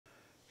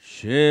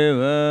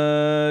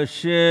Shiva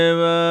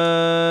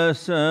Shiva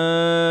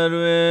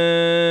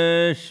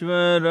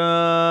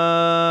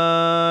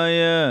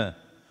Sarveshwaraya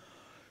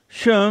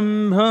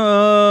Shambho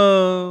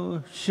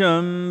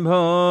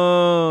Shambho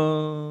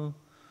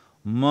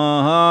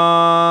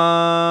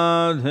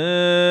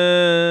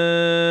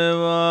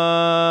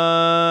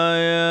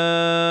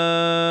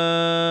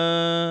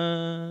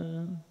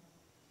Mahadevaya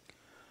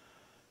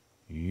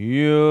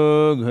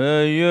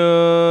Yoga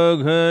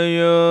Yoga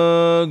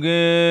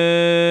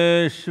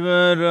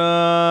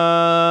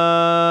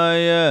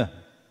Yogeshwaraya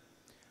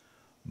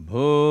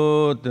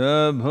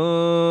Bhuta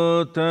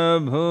Bhuta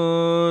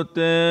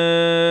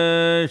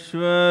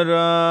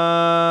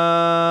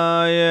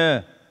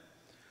Bhuteshwaraya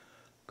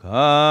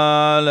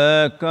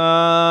Kala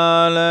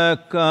Kala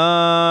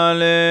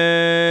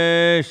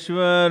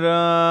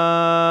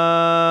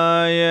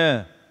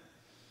Kaleshwaraya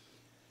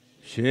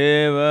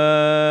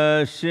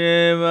Shiva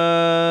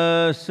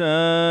Shiva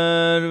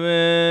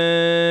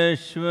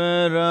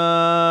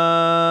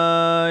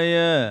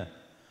Sarveshwaraya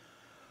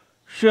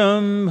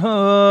Shambho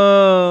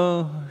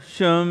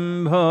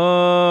Shambho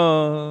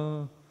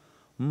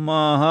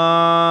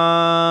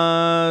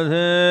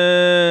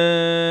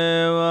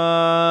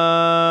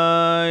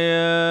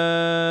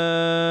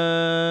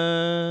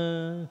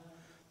Mahadevaya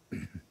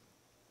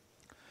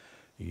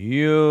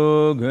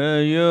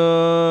Yoga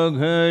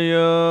Yoga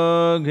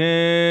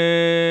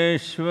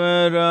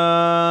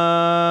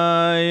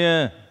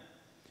Yogeshwaraya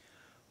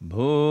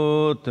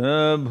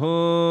Bhuta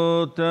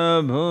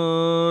Bhuta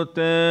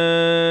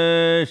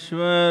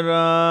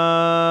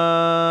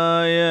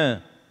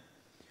Bhuteshwaraya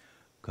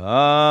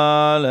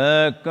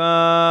Kala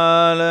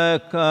Kala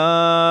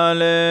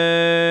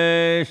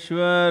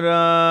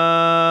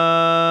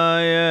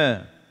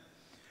Kaleshwaraya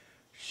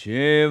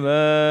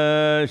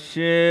Shiva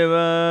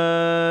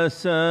Shiva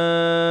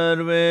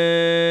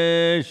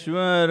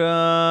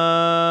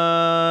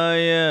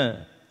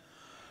Sarveshwaraya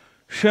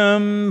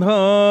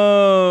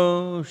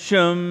Shambho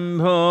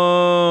Shambho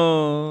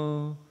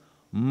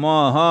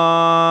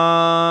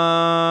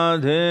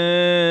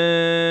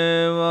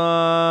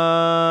Mahadevaya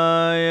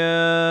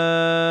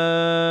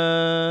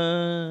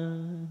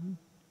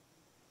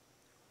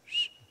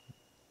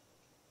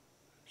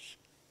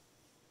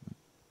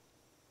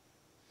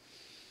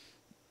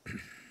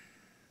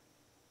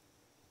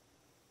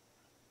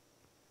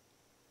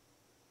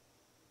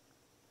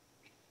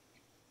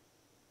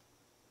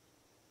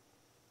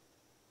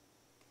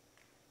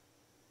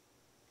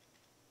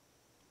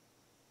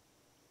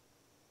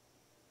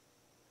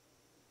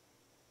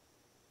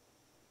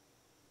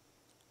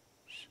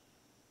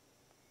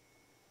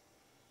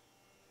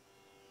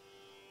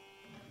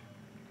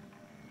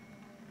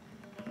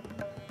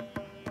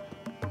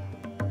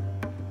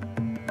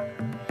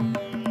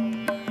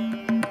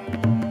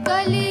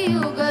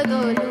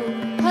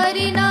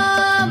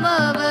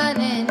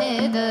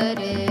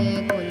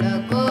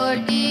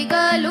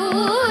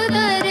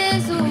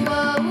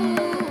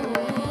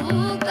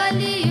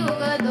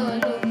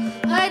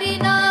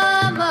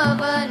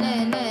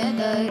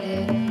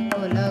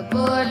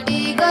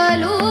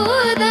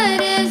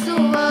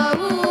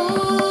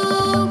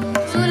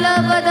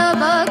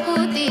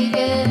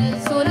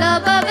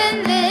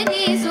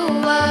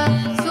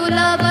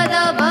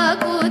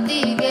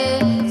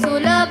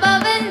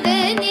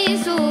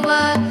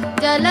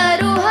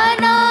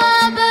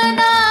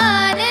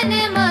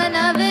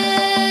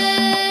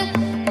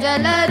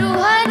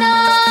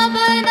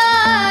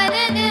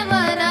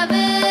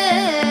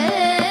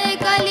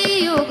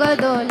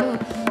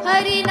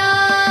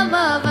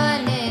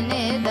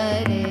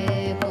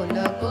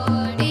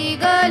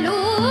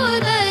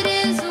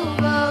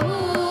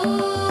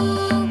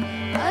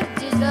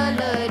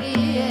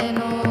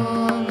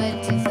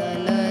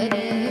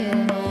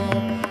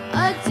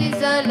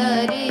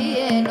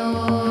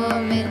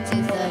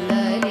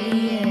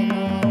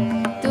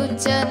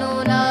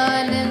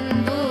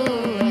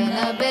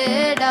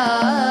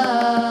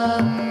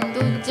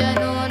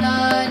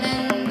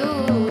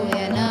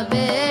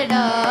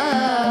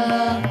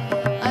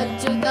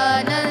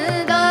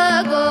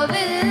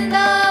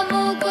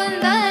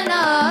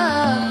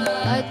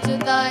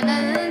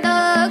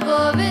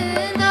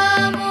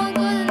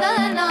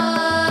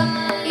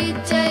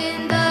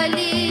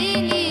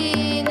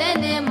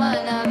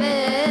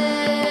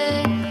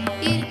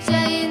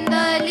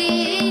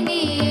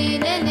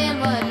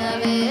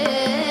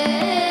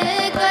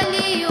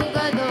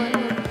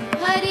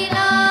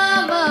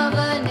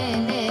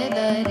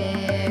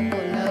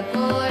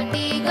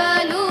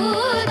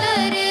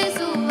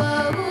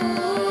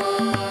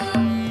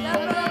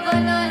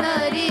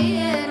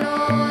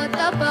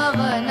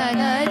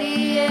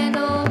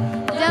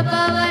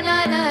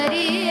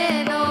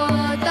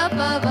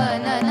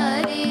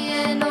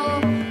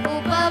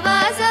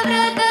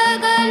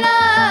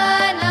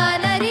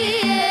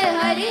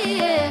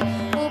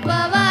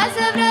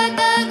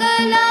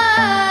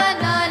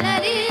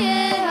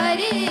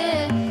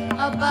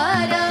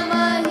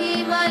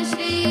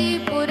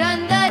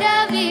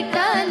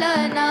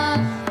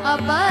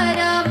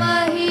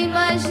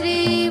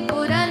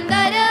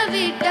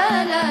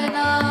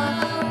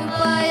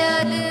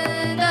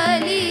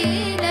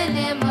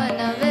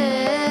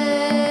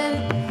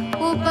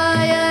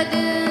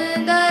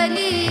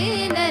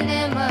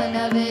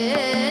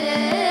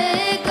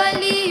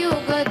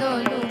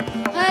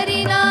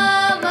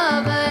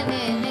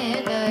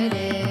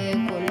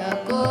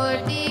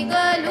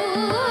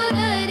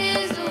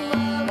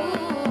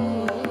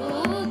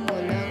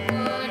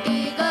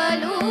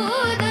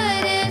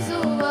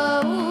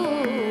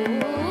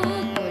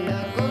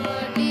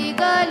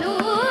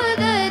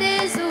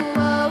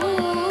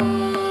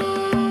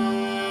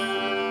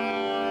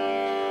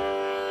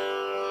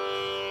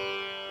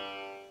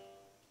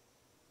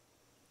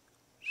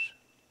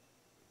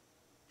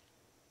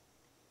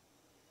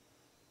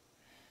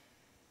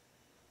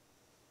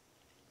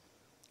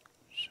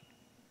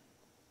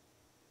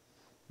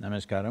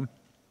Namaskaram.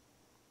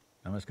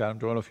 Namaskaram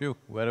to all of you,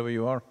 wherever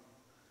you are.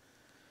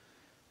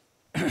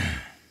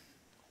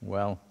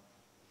 Well,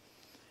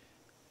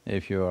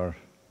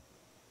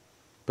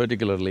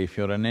 particularly if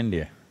you're in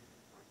India,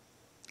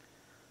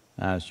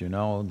 as you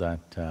know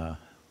that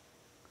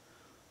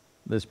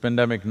this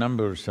pandemic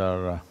numbers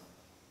are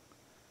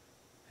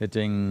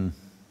hitting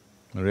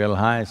real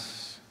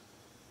highs,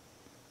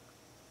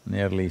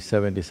 nearly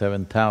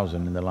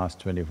 77,000 in the last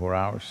 24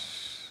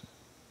 hours,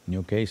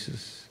 new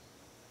cases,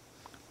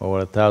 over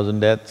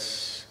 1,000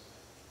 deaths.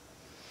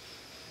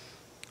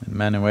 In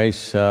many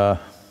ways, I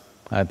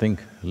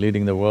think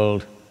leading the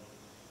world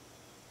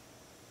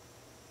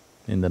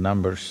in the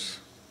numbers.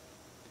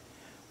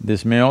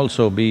 This may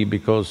also be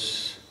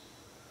because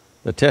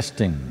the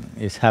testing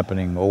is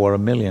happening over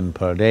 1 million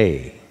per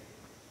day.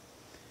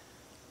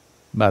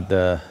 But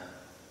the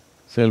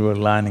silver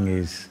lining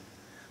is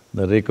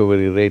the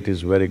recovery rate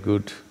is very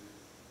good.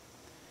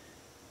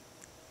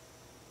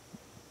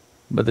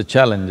 But the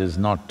challenge is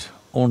not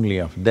only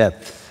of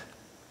death,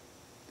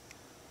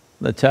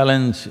 the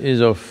challenge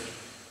is of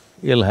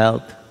ill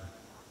health,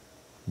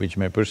 which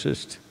may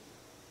persist,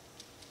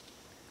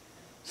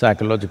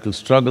 psychological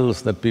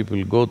struggles that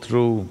people go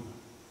through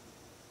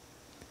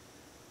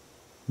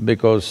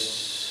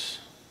because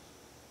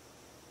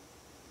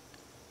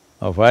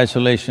of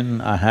isolation.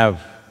 I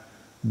have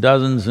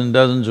dozens and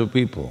dozens of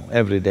people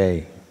every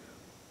day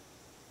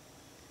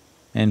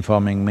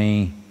informing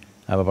me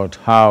about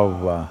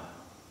how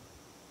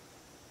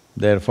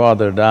their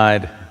father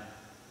died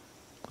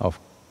of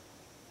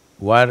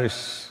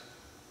virus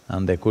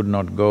and they could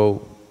not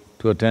go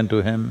to attend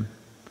to him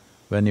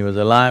when he was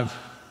alive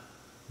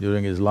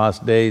during his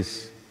last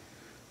days,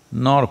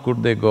 nor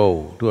could they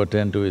go to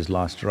attend to his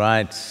last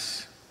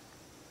rites.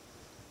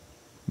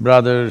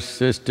 Brothers,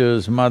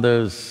 sisters,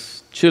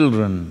 mothers,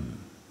 children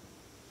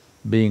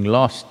being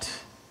lost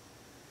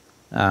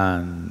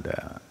and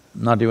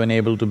not even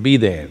able to be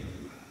there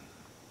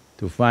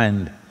to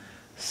find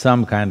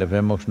some kind of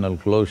emotional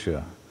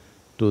closure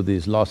to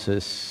these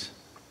losses.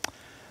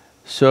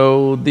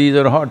 So these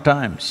are hard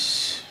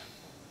times,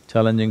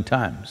 challenging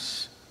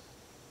times.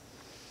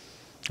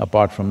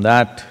 Apart from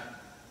that,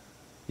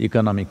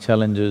 economic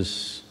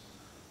challenges,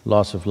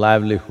 loss of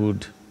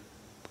livelihood,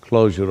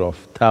 closure of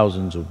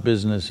thousands of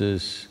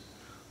businesses,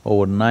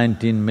 over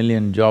 19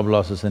 million job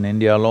losses in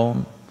India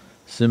alone,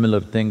 similar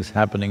things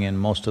happening in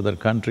most other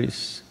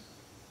countries.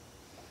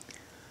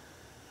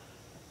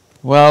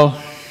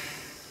 Well,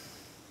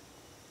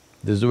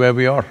 this is where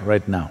we are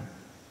right now.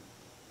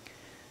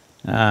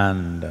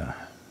 And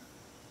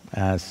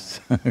as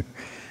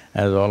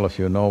as all of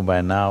you know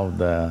by now,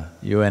 the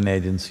UN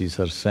agencies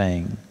are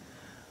saying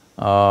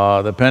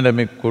the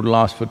pandemic could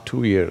last for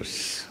 2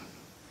 years.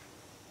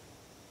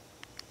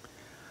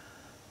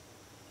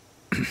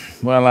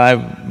 Well,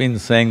 I've been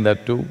saying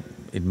that too.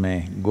 It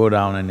may go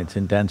down in its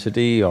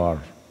intensity or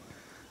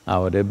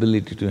our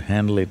ability to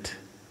handle it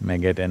may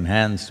get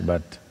enhanced,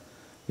 but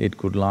it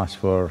could last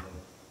for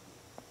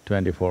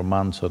 24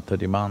 months or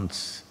 30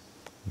 months,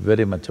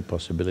 very much a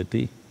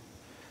possibility.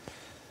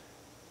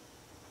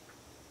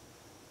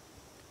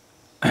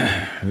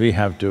 We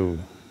have to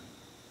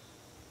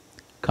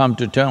come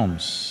to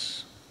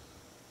terms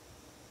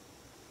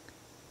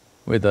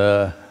with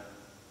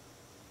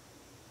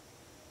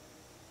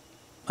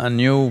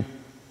new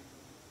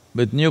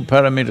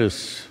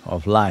parameters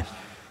of life.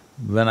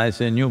 When I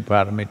say new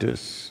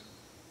parameters,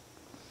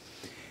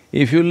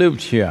 if you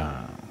lived here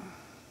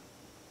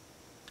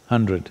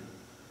 100,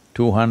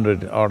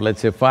 200 or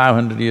let's say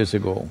 500 years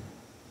ago,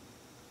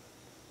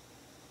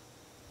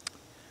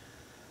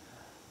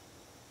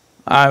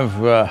 I've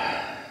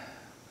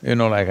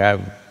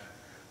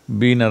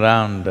been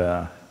around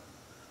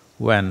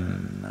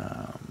when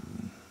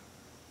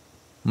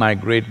my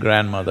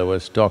great-grandmother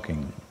was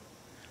talking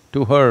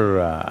to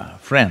her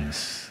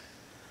friends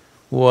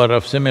who are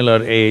of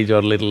similar age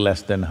or little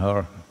less than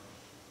her.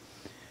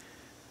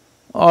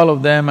 All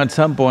of them at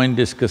some point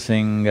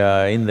discussing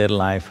in their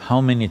life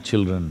how many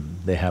children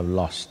they have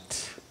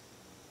lost.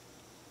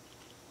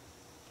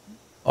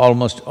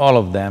 Almost all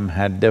of them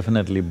had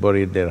definitely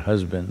buried their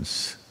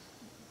husbands.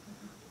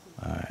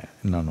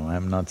 No,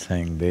 I'm not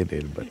saying they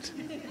did, but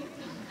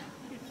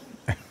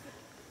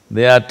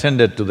they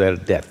attended to their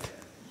death,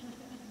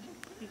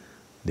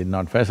 did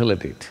not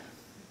facilitate.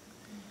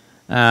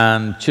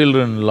 And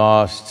children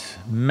lost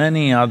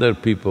many other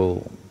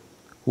people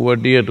who were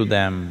dear to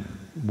them,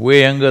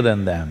 way younger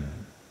than them.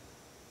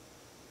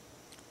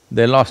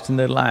 They lost in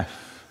their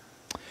life.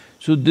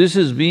 So this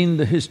has been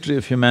the history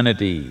of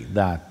humanity,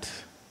 that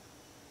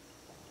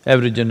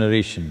every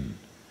generation,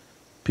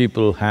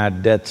 people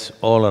had deaths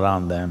all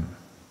around them.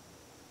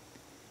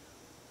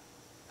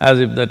 As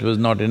if that was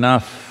not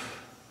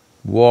enough,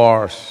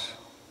 wars,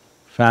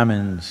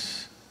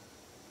 famines,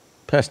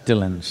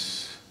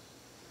 pestilence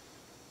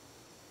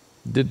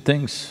did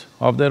things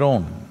of their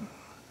own.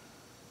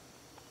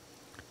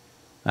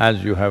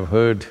 As you have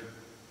heard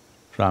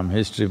from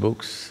history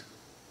books,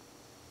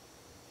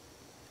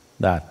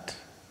 that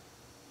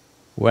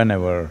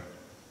whenever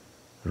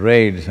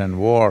raids and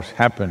wars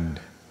happened,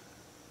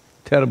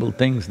 terrible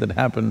things that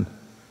happened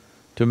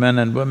to men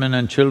and women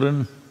and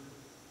children,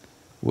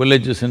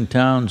 villages and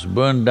towns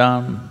burned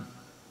down,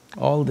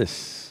 all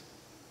this.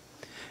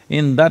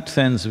 In that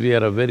sense, we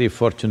are a very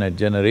fortunate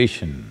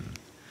generation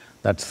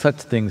that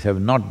such things have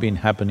not been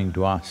happening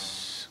to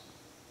us.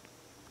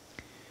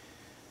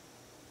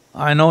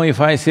 I know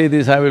if I say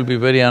this, I will be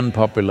very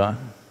unpopular,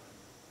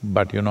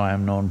 but you know I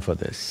am known for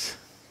this,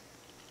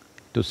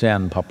 to say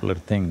unpopular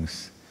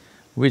things,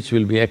 which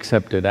will be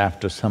accepted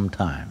after some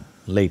time,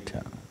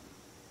 later.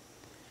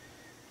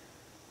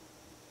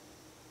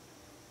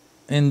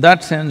 In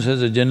that sense,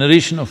 as a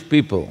generation of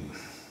people,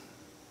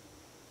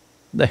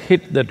 the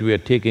hit that we are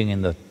taking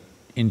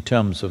in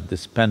terms of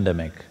this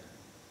pandemic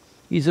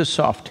is a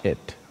soft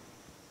hit.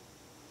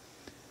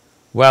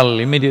 Well,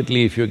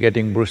 immediately if you're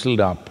getting bristled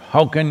up,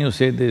 how can you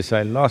say this,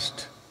 I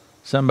lost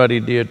somebody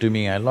dear to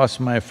me, I lost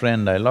my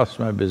friend, I lost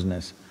my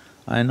business.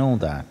 I know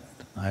that,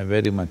 I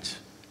very much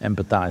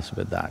empathize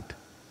with that.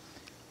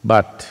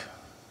 But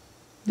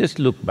just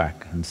look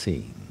back and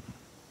see,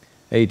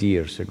 80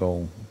 years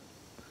ago,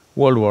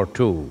 World War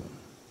II,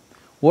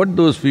 what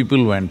those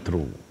people went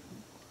through,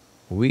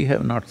 we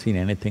have not seen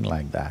anything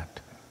like that.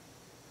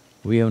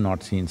 We have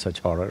not seen such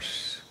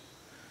horrors.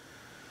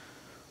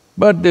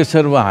 But they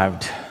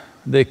survived,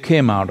 they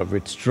came out of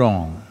it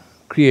strong,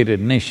 created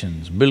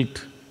nations,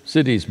 built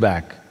cities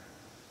back,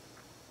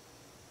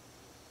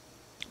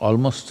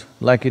 almost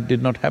like it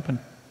did not happen.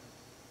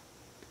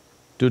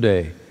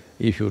 Today,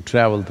 if you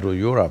travel through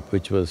Europe,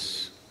 which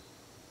was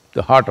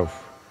the heart of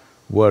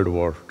World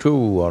War II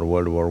or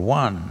World War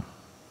I,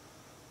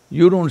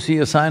 you don't see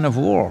a sign of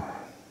war.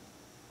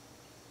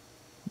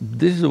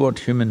 This is what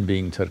human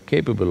beings are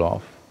capable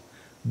of,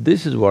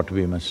 this is what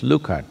we must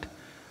look at.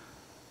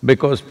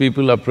 Because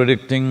people are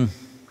predicting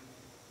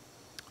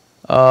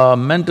a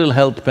mental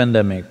health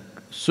pandemic,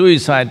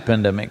 suicide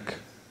pandemic.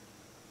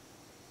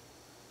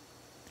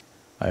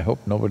 I hope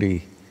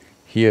nobody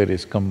here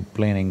is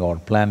complaining or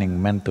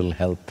planning mental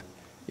health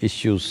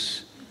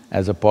issues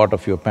as a part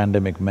of your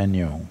pandemic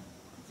menu,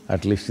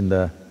 at least in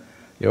the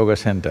yoga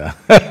center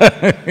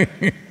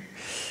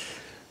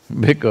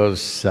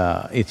because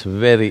it's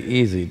very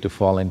easy to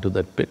fall into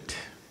that pit,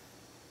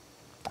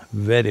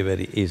 very,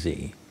 very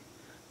easy.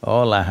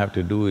 All I have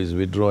to do is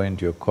withdraw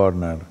into a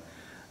corner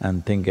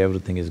and think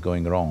everything is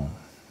going wrong.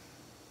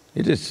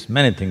 It is,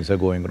 many things are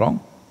going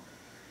wrong,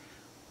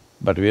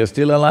 but we are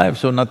still alive,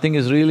 so nothing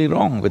is really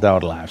wrong with our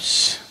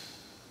lives.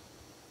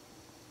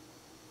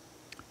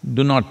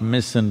 Do not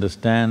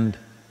misunderstand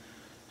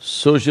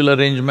social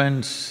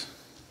arrangements,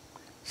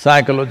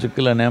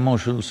 psychological and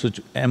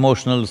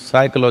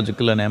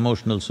psychological and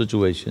emotional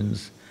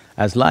situations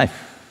as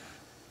life.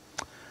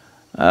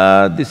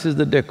 This is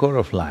the decor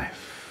of life.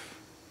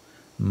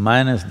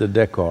 Minus the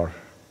decor,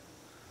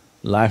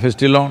 life is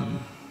still on.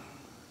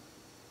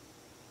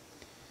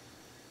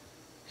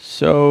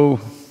 So,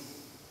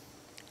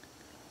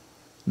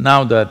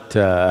 now that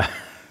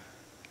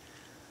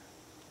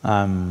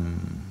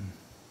I'm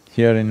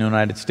here in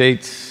United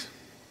States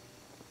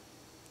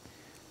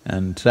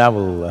and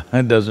travel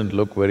doesn't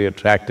look very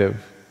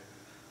attractive,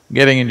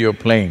 getting into a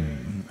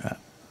plane,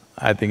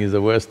 I think is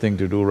the worst thing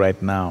to do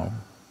right now.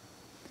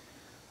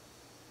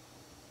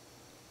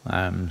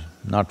 I'm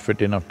not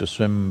fit enough to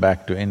swim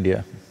back to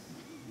India.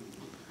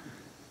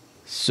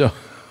 So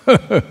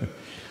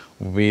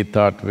we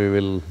thought we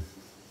will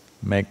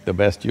make the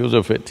best use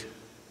of it.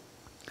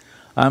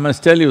 I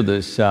must tell you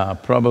this,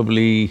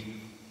 probably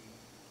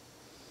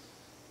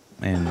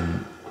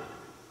in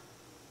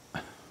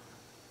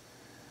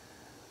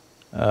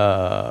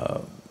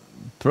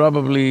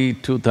probably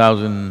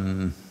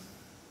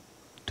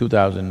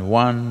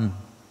 2001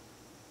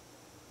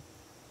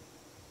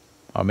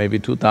 or maybe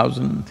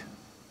 2000,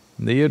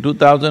 in the year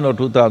 2000 or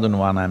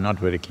 2001, I'm not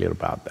very clear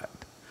about that.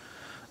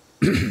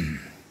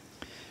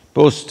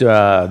 Post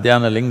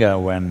Dhyanalinga,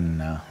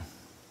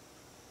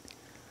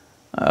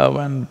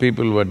 when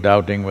people were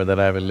doubting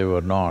whether I will live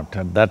or not,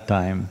 at that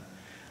time,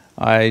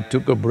 I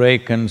took a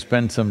break and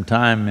spent some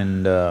time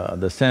in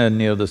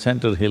near the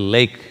Center Hill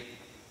Lake.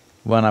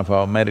 One of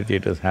our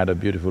meditators had a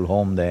beautiful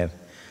home there,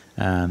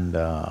 and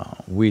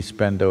we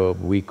spent a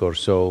week or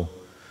so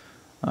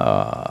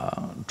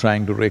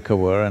trying to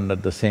recover, and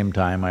at the same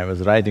time I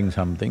was writing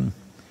something,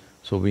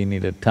 so we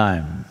needed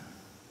time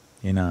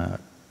in a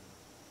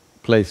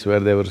place where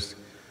there was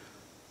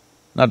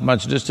not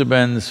much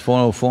disturbance,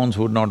 phones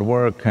would not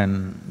work,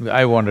 and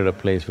I wanted a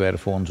place where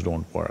phones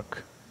don't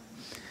work.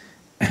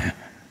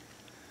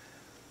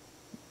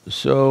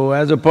 So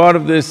as a part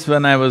of this,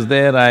 when I was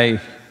there,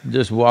 I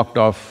just walked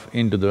off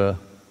into the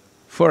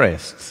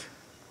forest.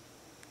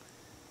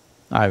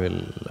 I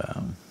will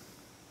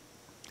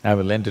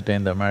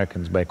entertain the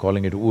Americans by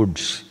calling it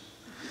woods.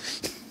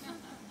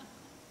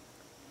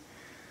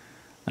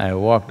 I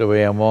walked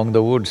away among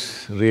the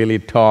woods, really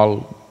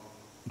tall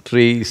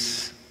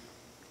trees,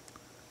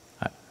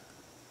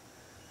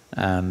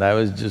 and I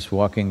was just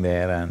walking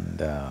there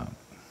and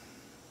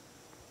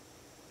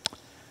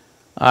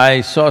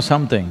I saw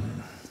something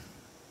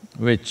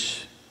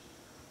which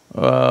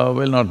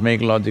will not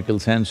make logical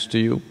sense to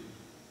you,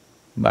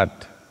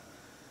 but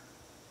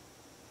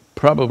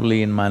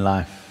probably in my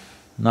life,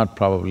 not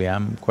probably,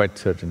 I'm quite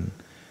certain,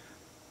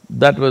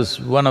 that was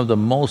one of the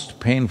most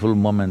painful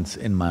moments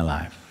in my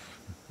life,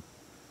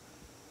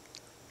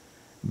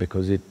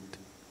 because it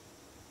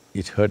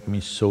hurt me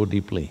so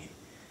deeply,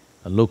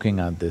 looking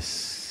at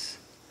this.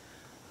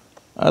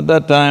 At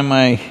that time,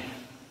 I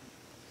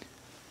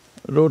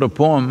wrote a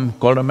poem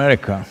called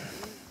America.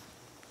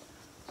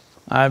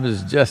 I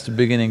was just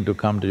beginning to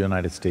come to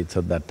United States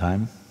at that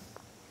time.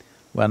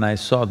 When I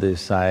saw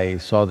this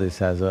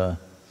as a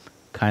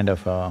kind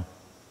of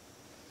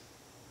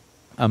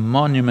a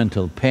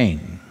monumental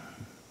pain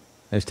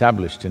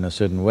established in a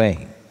certain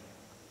way.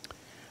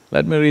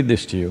 Let me read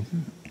this to you.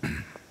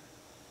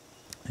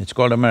 It's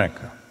called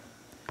America.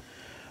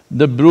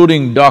 The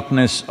brooding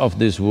darkness of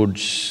these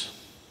woods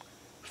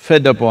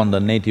fed upon the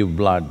native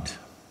blood.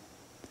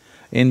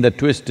 In the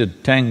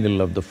twisted tangle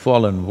of the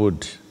fallen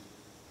wood,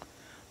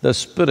 the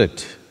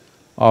spirit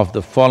of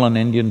the fallen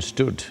Indian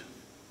stood.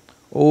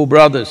 Oh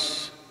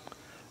brothers,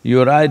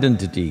 your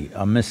identity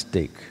a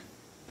mistake.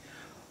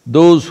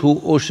 Those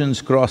who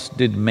oceans crossed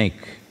did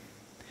make,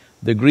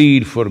 the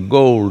greed for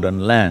gold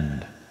and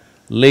land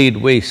laid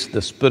waste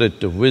the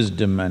spirit of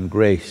wisdom and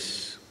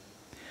grace.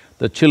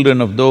 The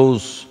children of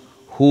those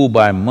who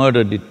by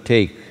murder did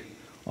take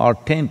are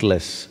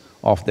taintless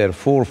of their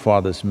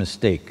forefathers'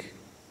 mistake.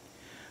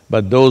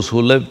 But those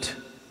who lived,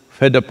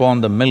 fed upon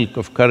the milk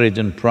of courage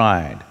and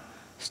pride,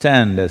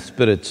 stand as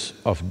spirits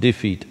of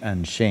defeat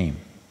and shame.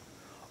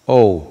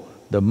 Oh,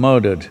 the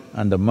murdered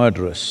and the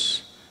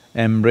murderous,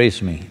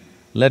 embrace me,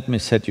 let me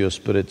set your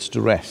spirits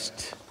to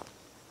rest.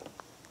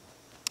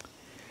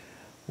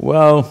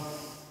 Well,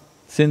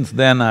 since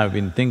then I've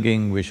been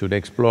thinking we should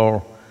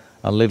explore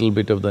a little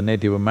bit of the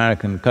Native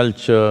American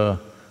culture,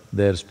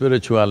 their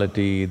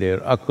spirituality, their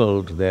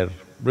occult, their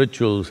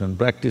rituals and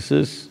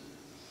practices.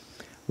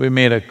 We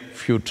made a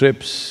few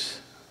trips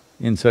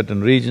in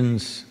certain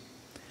regions,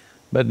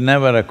 but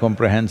never a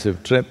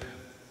comprehensive trip,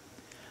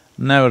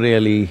 never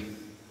really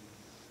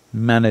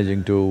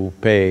managing to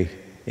pay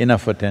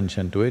enough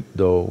attention to it,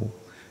 though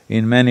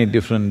in many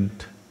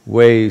different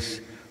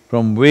ways,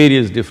 from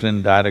various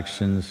different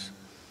directions,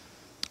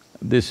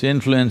 this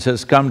influence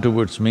has come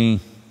towards me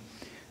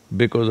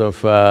because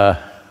of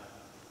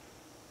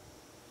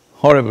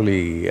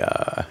horribly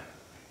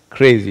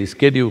crazy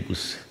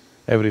schedules.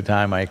 Every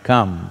time I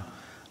come,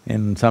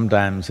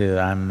 sometimes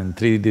I'm in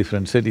 3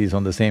 different cities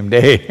on the same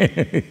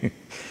day.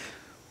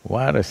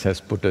 Virus has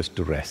put us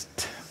to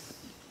rest.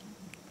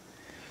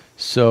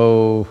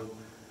 So,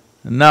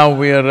 now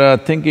we are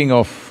thinking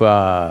of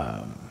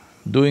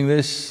doing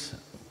this.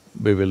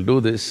 We will do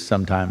this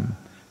sometime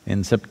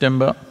in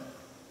September.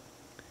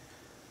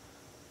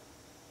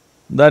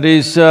 That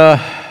is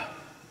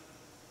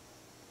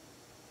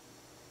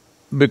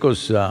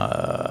because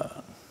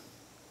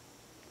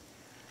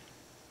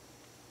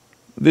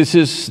this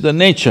is… the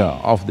nature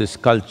of this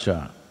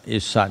culture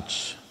is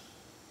such.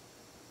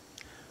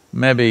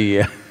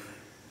 Maybe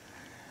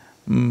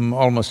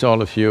almost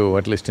all of you,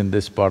 at least in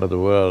this part of the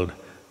world,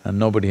 and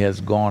nobody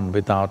has gone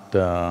without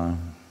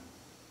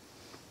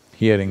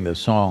hearing the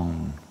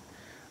song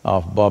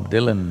of Bob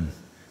Dylan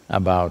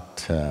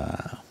about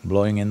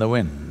blowing in the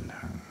wind.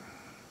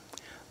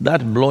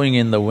 That blowing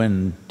in the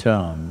wind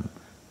term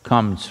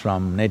comes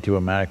from Native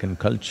American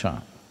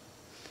culture,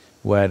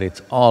 where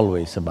it's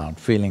always about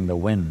feeling the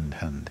wind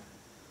and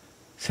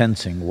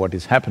sensing what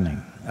is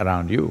happening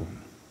around you.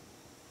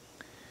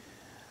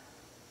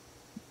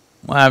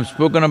 I've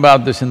spoken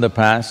about this in the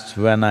past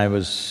when I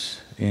was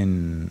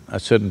in a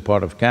certain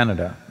part of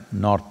Canada,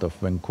 north of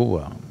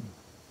Vancouver.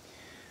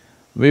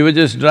 We were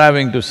just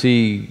driving to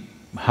see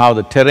how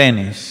the terrain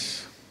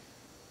is,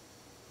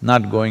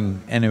 not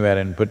going anywhere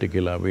in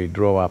particular. We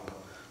drove up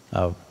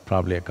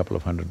probably a couple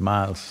of 100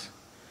 miles,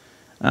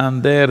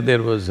 and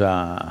there was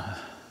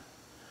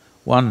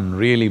one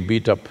really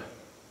beat-up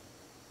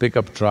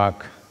pickup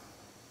truck,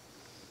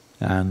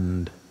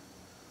 and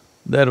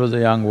there was a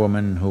young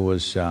woman who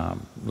was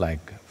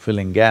like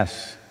filling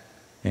gas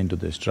into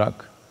this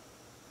truck,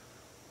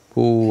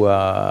 who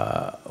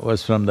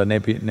was from the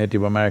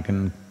Native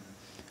American,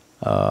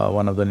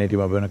 one of the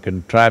Native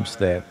American tribes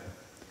there.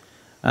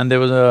 And there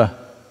was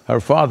her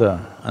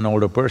father, an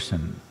older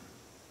person.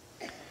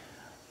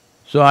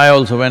 So I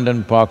also went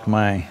and parked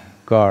my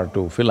car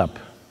to fill up.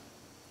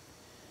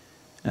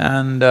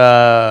 And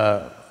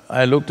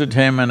I looked at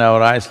him and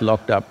our eyes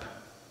locked up.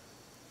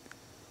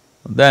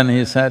 Then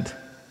he said,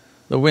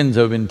 "The winds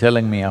have been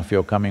telling me of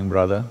your coming,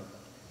 brother."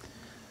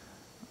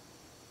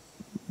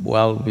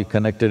 Well, we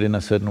connected in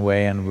a certain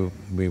way and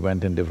we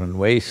went in different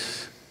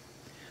ways.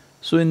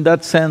 So in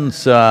that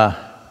sense,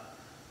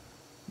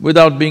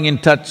 without being in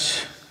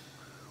touch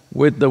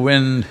with the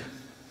wind,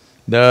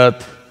 the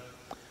earth,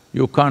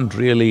 you can't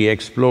really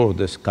explore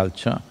this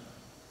culture.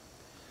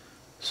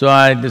 So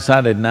I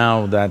decided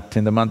now that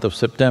in the month of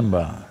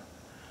September,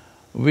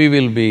 we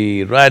will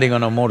be riding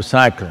on a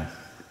motorcycle,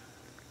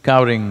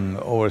 covering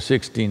over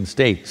 16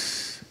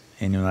 states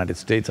in United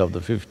States of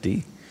the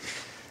 50.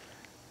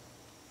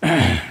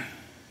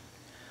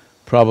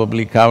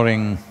 probably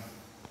covering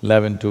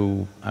 10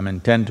 to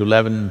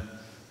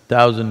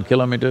 11,000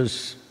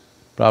 kilometers,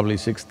 probably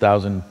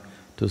 6,000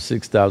 to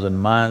 6,000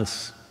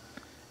 miles.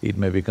 It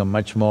may become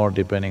much more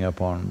depending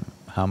upon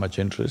how much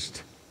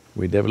interest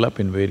we develop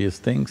in various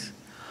things,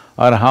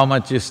 or how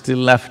much is still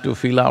left to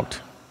fill out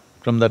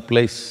from that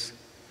place.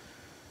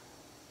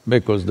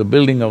 Because the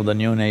building of the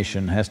new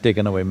nation has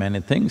taken away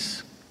many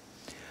things.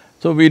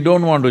 So we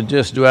don't want to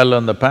just dwell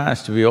on the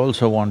past, we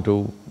also want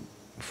to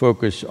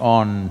focus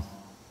on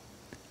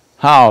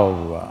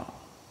how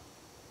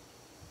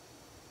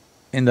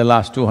in the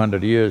last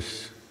 200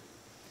 years,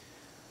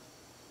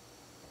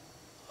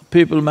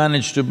 people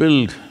managed to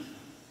build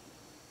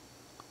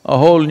a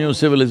whole new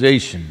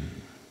civilization.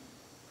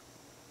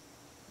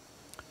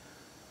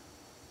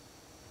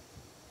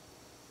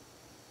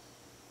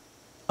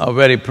 A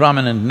very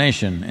prominent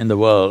nation in the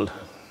world.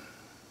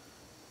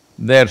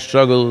 Their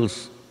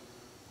struggles,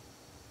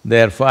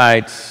 their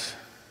fights,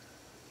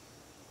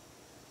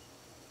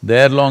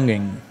 their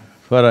longing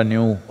for a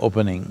new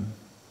opening,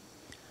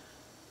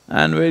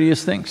 and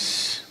various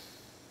things.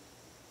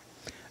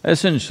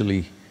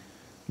 Essentially,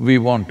 we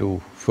want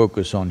to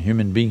focus on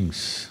human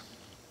beings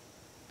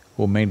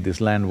who made this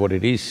land what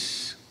it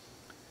is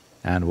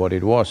and what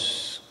it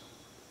was.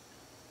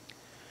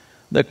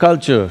 The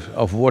culture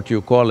of what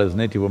you call as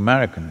Native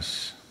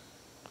Americans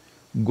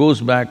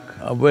goes back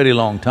a very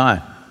long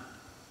time.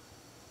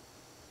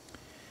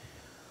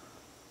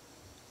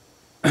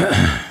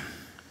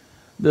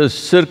 The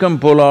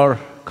circumpolar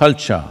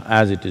culture,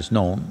 as it is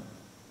known,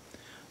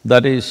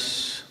 that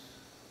is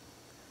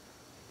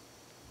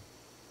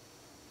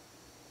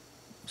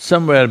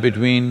somewhere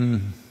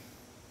between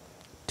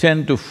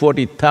 10 to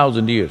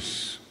 40,000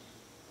 years.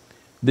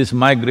 This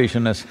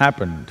migration has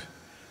happened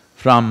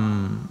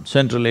from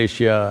Central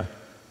Asia,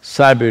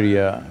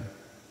 Siberia,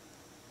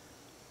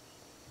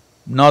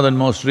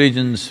 northernmost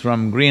regions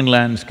from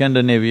Greenland,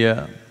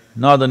 Scandinavia,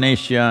 Northern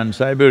Asia and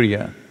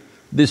Siberia,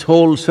 this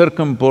whole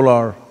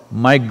circumpolar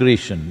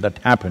migration that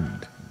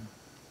happened.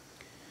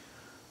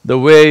 The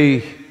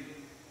way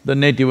the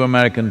Native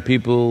American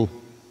people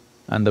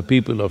and the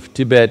people of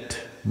Tibet,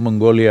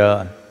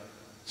 Mongolia,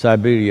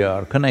 Siberia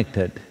are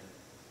connected,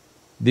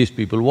 these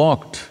people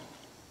walked.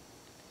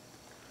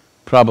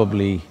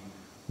 Probably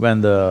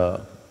when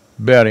the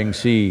Bering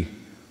Sea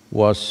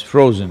was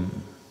frozen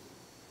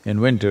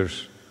in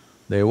winters,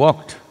 they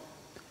walked.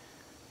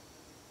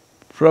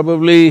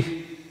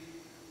 Probably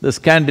the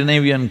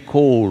Scandinavian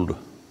cold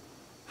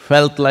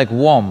felt like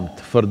warmth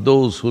for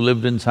those who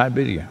lived in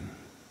Siberia.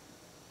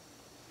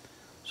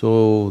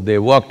 So they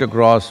walked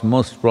across,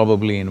 most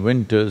probably in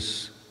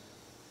winters.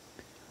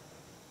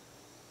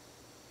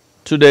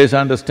 Today's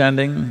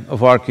understanding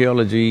of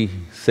archaeology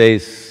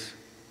says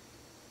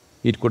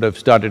it could have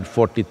started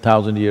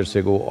 40,000 years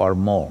ago or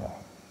more.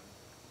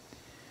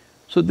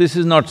 So this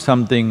is not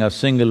something, a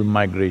single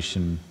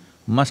migration,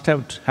 must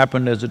have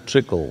happened as a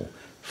trickle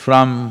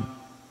from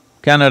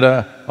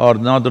Canada or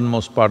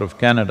northernmost part of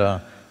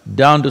Canada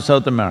down to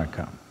South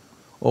America.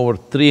 Over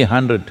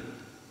 300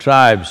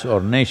 tribes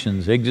or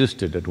nations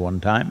existed at one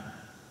time.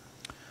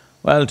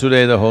 Well,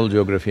 today the whole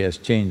geography has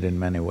changed in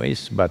many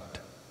ways, but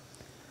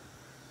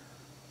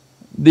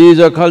these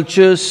are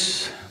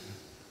cultures,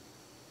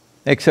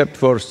 except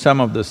for some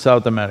of the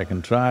South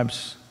American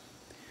tribes,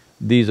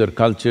 these are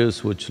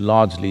cultures which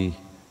largely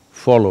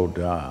followed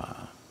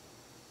a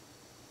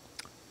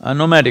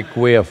nomadic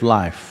way of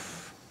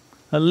life,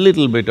 a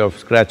little bit of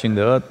scratching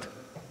the earth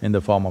in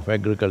the form of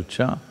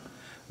agriculture,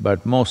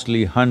 but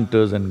mostly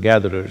hunters and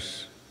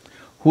gatherers,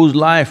 whose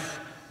life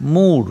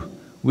moved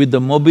with the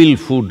mobile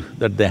food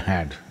that they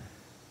had.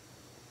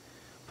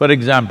 For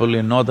example,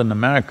 in Northern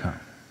America,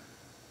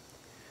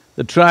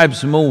 the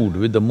tribes moved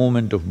with the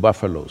movement of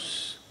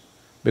buffaloes,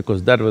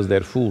 because that was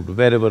their food.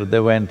 Wherever they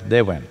went,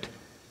 they went.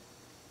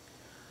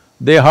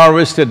 They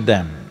harvested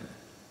them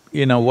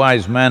in a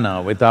wise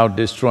manner without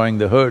destroying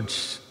the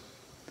herds.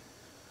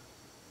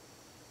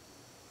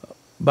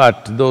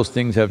 But those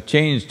things have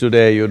changed.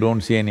 Today you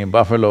don't see any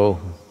buffalo.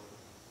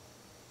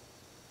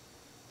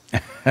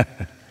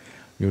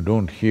 You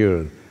don't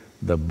hear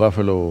the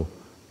buffalo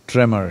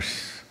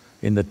tremors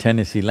in the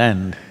Tennessee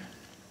land.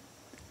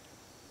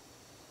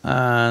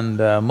 And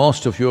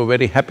most of you are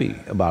very happy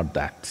about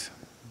that.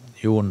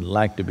 You wouldn't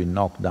like to be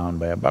knocked down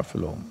by a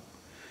buffalo.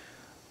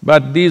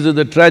 But these are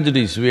the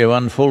tragedies we have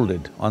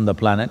unfolded on the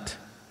planet,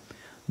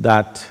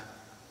 that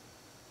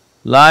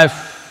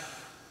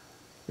life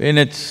in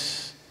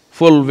its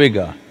full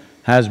vigor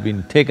has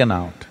been taken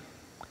out,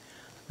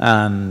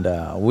 and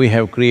we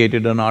have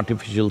created an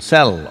artificial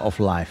cell of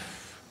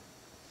life.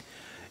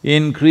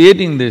 In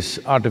creating this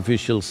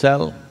artificial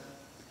cell,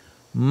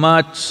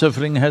 much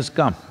suffering has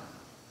come.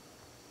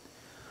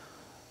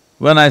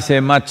 When I say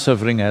much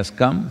suffering has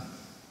come,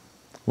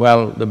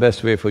 well, the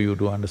best way for you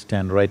to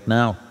understand right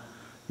now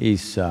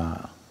is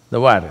the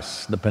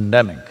virus, the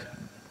pandemic.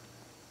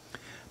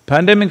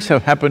 Pandemics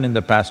have happened in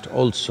the past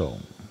also,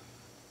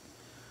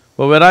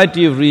 for a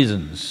variety of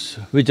reasons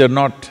which are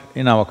not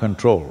in our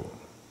control.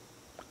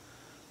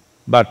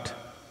 But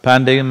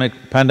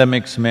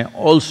Pandemics may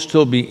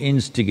also be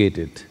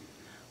instigated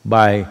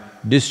by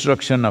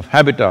destruction of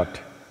habitat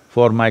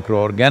for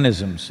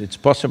microorganisms. It's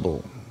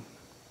possible.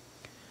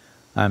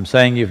 I'm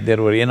saying if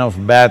there were enough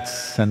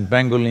bats and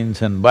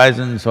pangolins and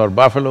bisons or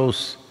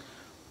buffaloes,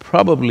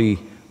 probably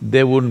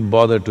they wouldn't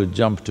bother to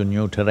jump to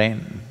new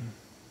terrain.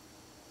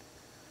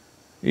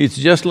 It's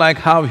just like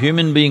how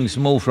human beings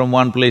move from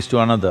one place to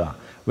another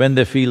when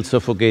they feel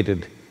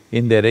suffocated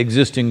in their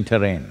existing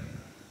terrain.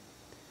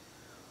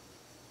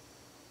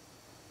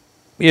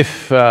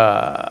 If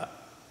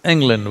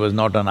England was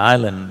not an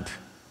island,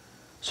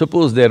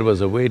 suppose there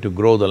was a way to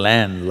grow the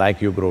land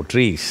like you grow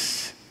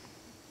trees,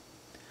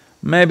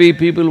 maybe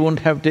people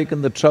wouldn't have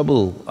taken the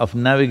trouble of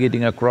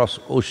navigating across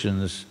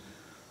oceans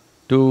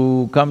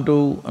to come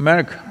to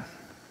America.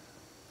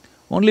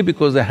 Only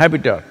because the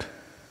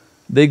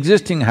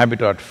existing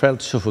habitat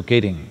felt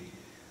suffocating.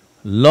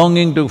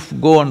 Longing to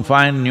go and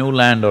find new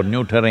land or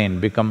new terrain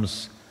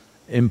becomes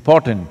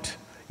important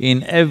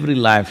in every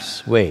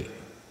life's way.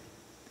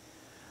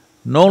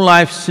 No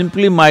life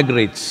simply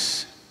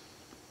migrates.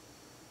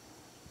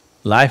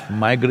 Life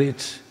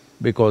migrates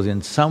because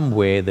in some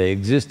way the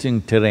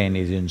existing terrain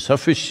is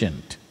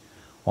insufficient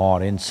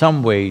or in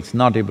some way it's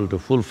not able to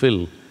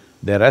fulfill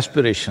their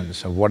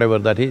aspirations of whatever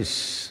that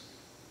is.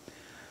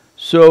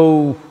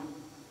 So,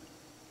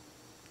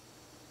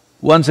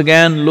 once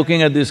again,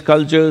 looking at these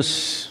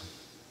cultures,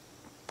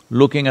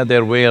 looking at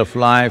their way of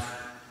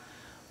life,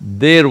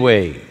 their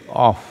way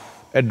of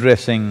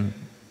addressing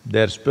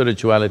their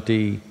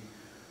spirituality,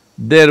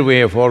 their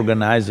way of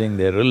organizing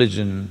their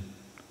religion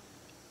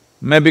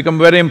may become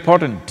very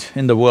important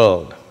in the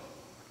world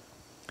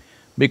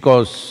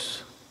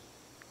because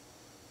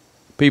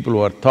people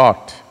were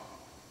taught,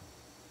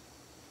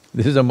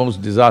 this is the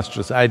most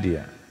disastrous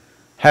idea,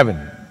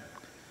 heaven.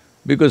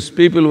 Because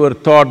people were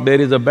taught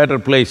there is a better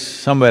place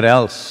somewhere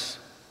else.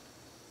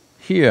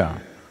 Here,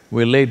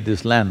 we laid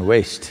this land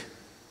waste.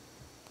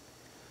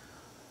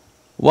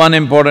 One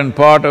important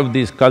part of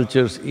these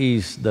cultures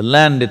is the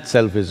land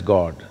itself is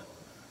God.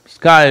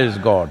 Sky is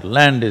God,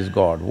 land is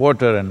God,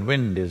 water and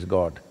wind is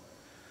God.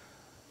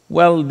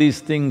 Well,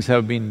 these things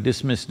have been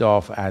dismissed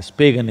off as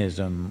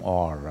paganism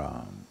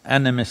or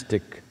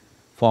animistic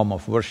form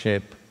of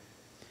worship,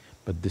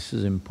 but this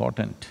is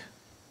important.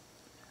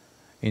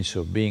 Instead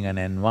of being an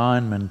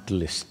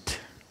environmentalist,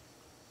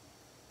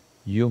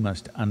 you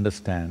must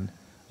understand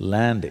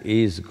land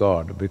is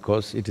God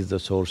because it is the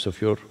source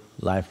of your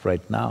life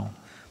right now,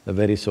 the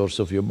very source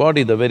of your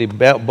body, the very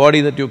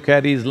body that you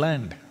carry is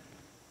land.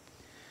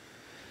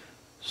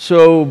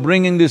 So,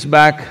 bringing this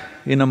back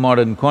in a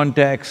modern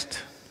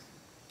context,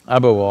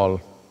 above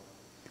all,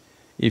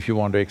 if you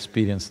want to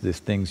experience these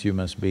things, you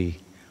must be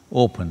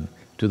open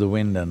to the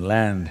wind and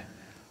land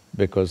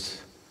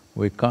because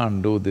we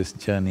can't do this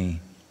journey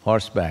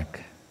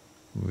horseback.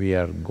 We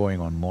are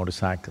going on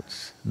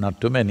motorcycles, not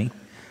too many,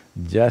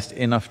 just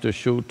enough to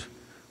shoot.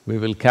 We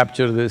will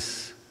capture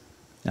this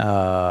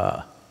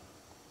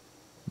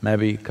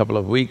maybe couple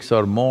of weeks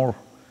or more,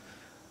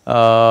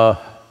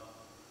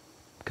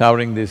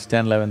 covering these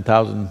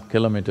 10,000–11,000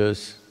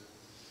 kilometers.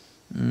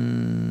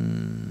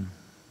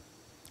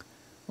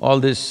 All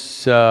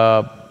this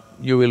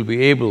you will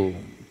be able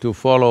to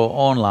follow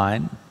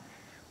online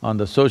on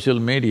the social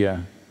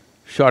media.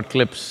 Short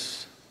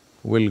clips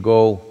will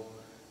go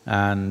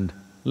and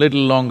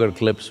little longer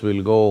clips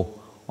will go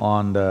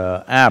on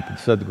the app,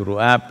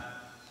 Sadhguru app.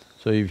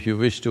 So if you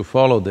wish to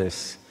follow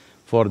this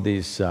for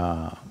this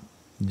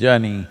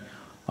journey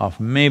of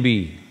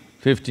maybe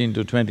 15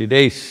 to 20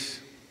 days,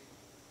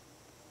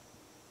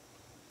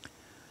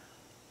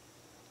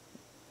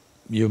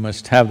 you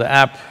must have the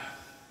app,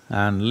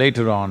 and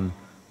later on,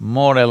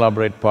 more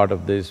elaborate part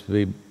of this,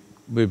 we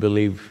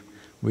believe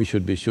we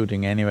should be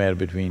shooting anywhere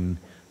between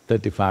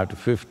 35 to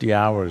 50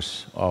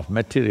 hours of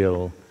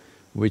material,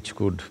 which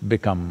could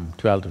become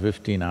 12 to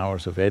 15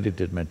 hours of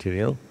edited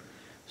material.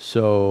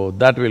 So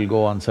that will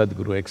go on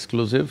Sadhguru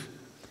Exclusive.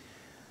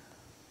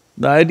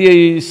 The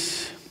idea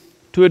is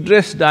to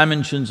address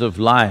dimensions of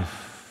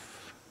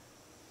life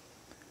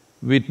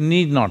which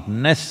need not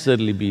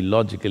necessarily be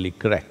logically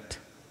correct.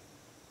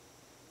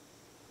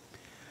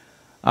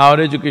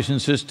 Our education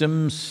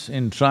systems,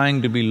 in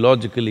trying to be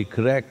logically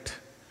correct,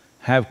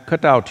 have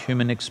cut out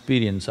human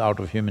experience out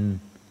of human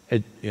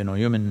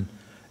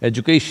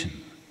education.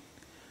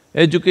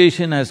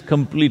 Education has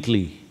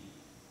completely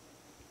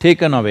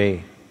taken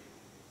away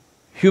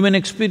human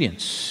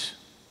experience.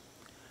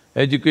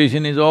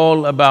 Education is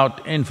all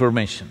about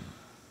information.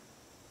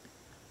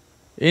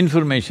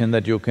 Information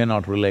that you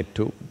cannot relate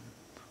to.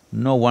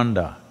 No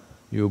wonder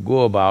you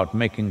go about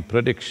making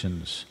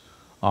predictions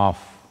of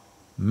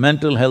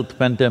mental health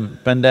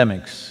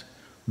pandemics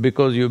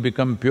because you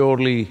become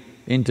purely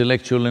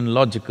intellectual and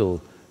logical,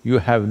 you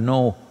have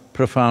no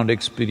profound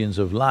experience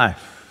of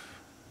life.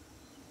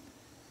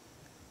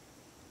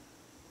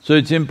 So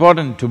it's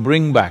important to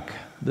bring back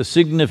the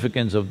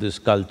significance of these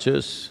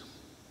cultures,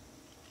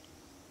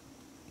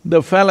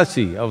 the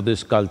fallacy of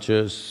these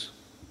cultures,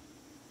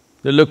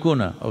 the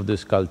lacuna of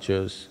these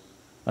cultures,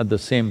 at the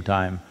same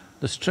time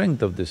the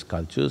strength of these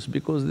cultures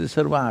because they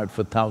survived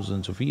for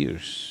thousands of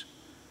years.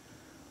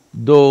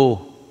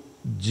 Though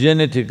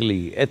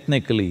genetically,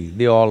 ethnically,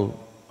 they all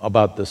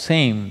about the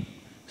same,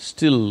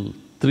 still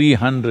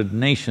 300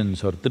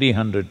 nations or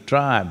 300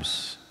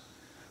 tribes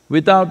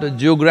without a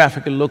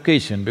geographical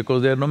location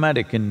because they're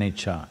nomadic in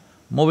nature,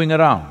 moving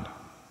around,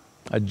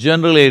 a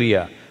general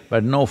area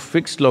but no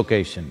fixed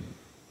location.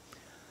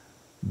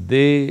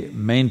 They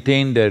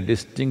maintain their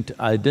distinct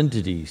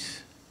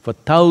identities for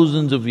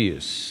thousands of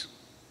years.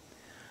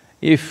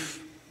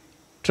 If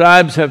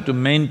tribes have to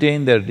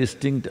maintain their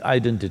distinct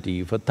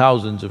identity for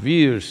thousands of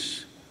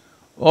years,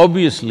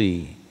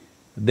 obviously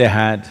they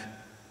had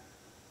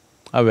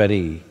a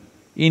very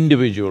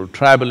individual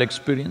tribal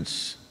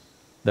experience,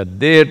 that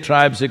their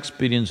tribe's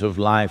experience of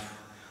life,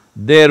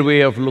 their way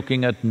of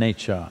looking at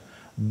nature,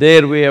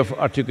 their way of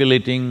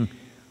articulating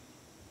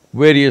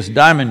various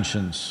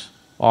dimensions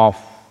of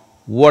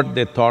what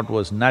they thought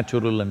was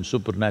natural and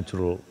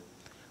supernatural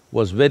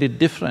was very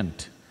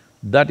different.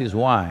 That is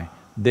why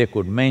they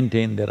could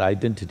maintain their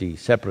identity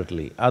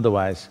separately,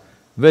 otherwise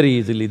very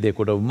easily they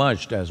could have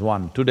merged as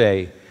one.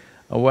 Today,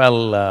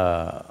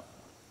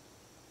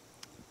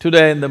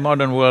 today in the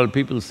modern world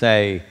people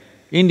say,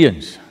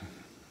 Indians.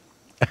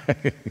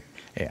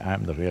 Hey,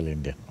 I'm the real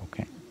Indian,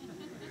 okay?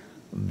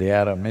 They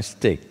are a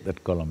mistake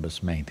that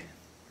Columbus made.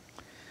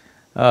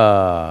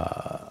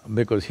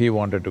 Because he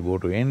wanted to go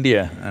to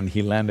India and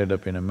he landed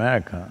up in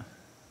America.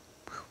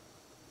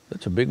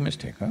 That's a big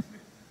mistake, huh?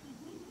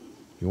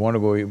 You want to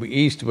go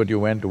east but you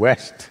went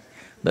west,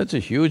 that's a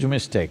huge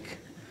mistake.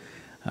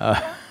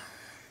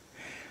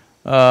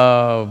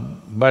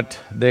 But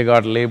they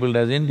got labeled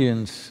as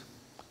Indians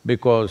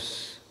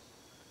because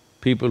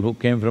people who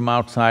came from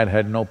outside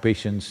had no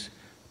patience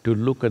to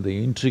look at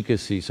the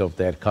intricacies of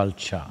their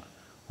culture,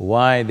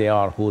 why they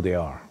are who they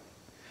are.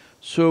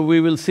 So we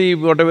will see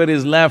whatever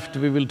is left,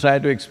 we will try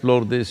to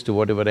explore this to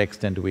whatever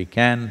extent we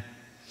can.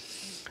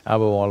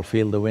 Above all,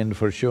 feel the wind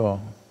for sure.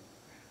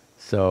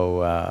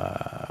 So,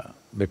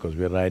 because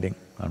we're riding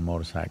on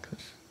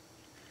motorcycles.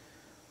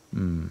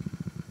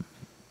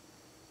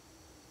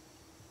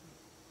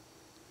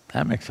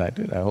 I'm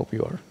excited, I hope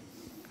you are.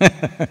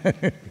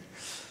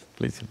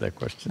 Please, if there are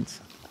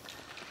questions.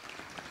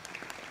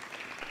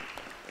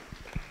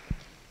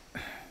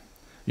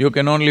 You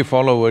can only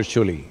follow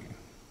virtually.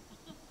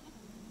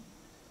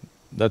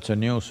 That's a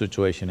new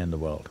situation in the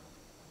world.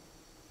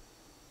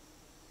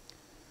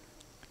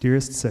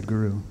 Dearest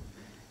Sadhguru,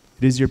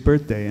 it is your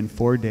birthday in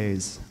 4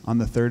 days, on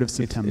the 3rd of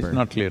September. It's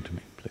not clear to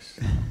me, please.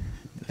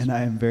 And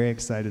I am very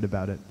excited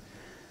about it.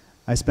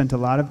 I spent a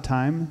lot of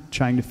time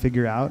trying to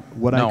figure out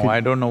what I could… No, I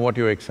don't know what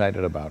you're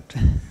excited about.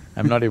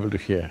 I'm not able to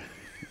hear.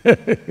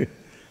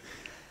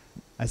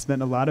 I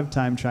spent a lot of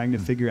time trying to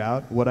figure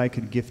out what I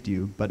could gift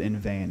you, but in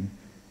vain.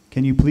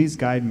 Can you please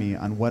guide me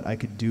on what I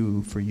could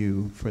do for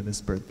you for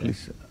this birthday?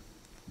 Please,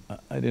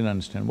 I didn't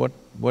understand. What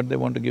they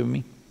want to give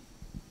me?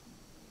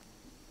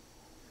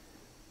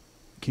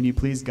 Can you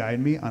please guide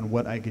me on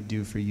what I could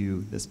do for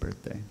you this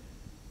birthday?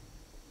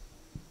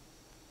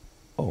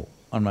 Oh,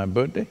 on my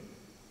birthday?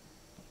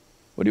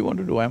 What do you want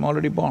to do? I'm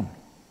already born.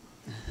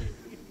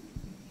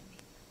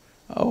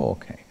 Oh,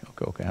 okay,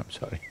 I'm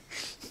sorry.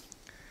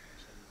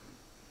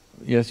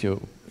 Yes,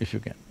 if you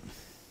can.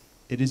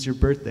 It is your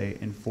birthday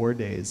in 4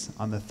 days,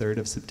 on the 3rd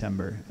of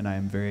September, and I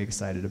am very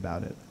excited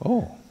about it.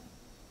 Oh.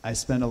 I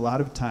spent a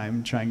lot of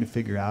time trying to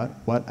figure out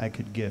what I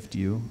could gift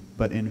you,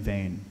 but in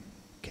vain.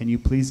 Can you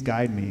please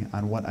guide me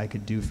on what I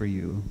could do for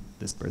you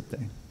this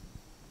birthday?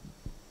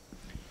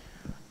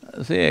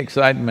 See,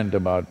 excitement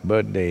about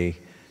birthday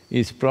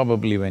is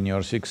probably when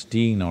you're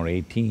 16 or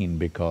 18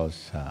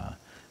 because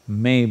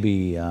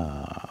maybe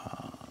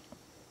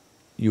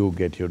you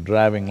get your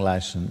driving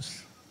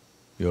license,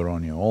 you're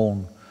on your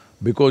own.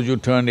 Because you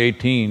turned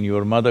 18,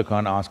 your mother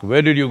can't ask,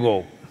 where did you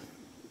go?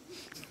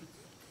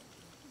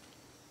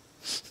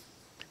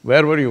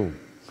 Where were you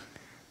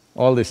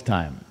all this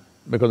time?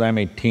 Because I'm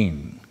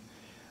 18.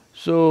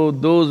 So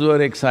those were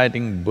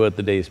exciting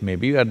birthdays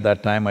maybe. At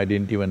that time I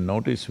didn't even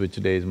notice which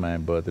day is my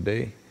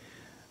birthday,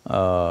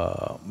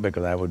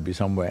 because I would be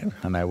somewhere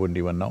and I wouldn't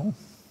even know.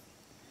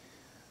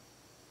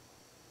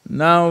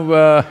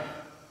 Now,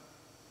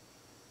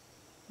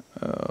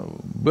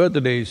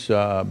 birthdays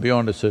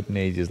beyond a certain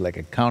age is like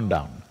a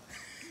countdown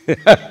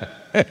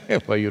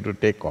for you to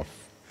take off.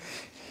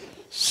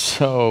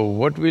 So,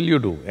 what will you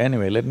do?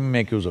 Anyway, let me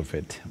make use of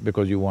it,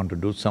 because you want to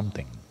do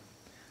something.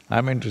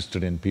 I'm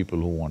interested in people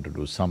who want to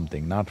do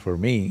something, not for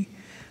me,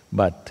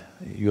 but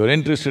you're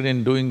interested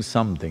in doing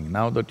something,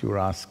 now that you're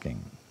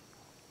asking.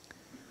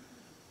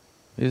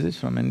 Is this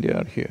from India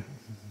or here?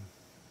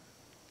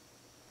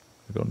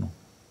 I don't know.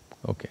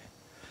 Okay.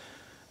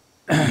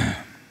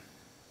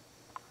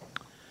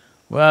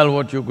 Well,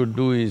 what you could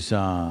do is,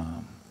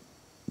 the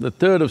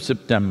 3rd of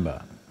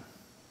September,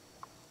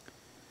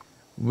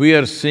 we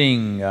are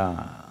seeing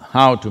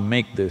how to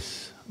make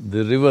this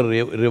the River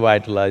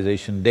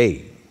Revitalization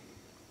Day.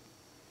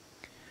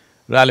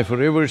 Rally for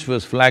Rivers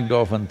was flagged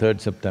off on 3rd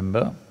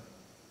September.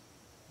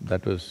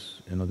 That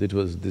was,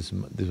 this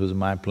was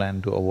my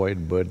plan to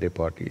avoid birthday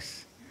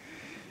parties.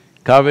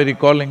 Kaveri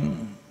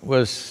calling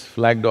was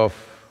flagged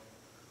off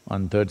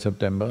on 3rd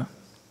September.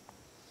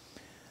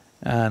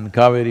 And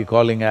Kaveri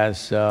calling,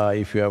 as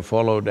if you have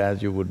followed,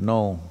 as you would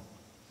know,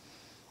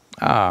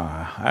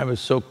 I was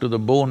soaked to the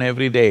bone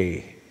every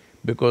day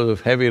because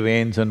of heavy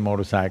rains and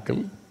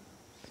motorcycle.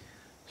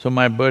 So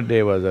my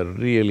birthday was a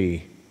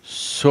really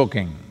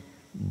soaking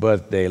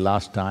birthday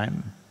last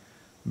time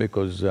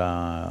because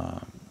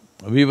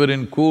we were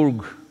in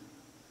Coorg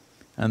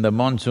and the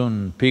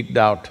monsoon peaked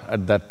out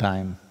at that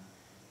time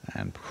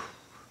and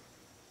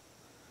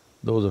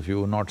those of you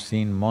who have not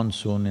seen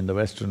monsoon in the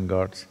Western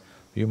Ghats,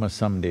 you must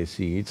someday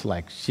see, it's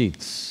like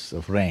sheets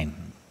of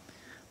rain,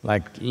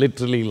 like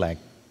literally like,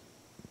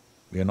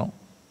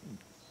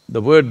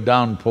 the word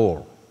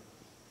downpour,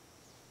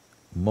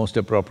 most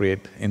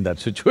appropriate in that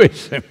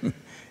situation.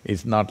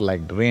 It's not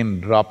like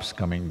raindrops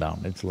coming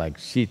down, it's like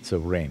sheets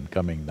of rain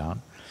coming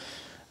down.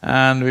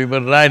 And we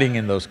were riding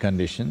in those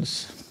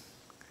conditions.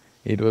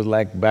 It was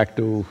like back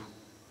to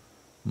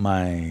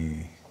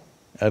my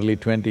early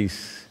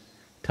 20s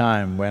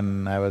time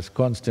when I was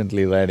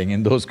constantly riding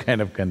in those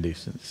kind of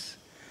conditions.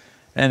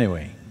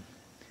 Anyway,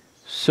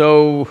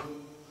 so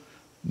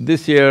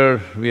this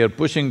year we are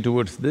pushing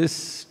towards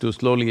this to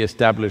slowly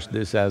establish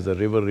this as a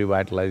River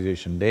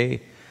Revitalization Day.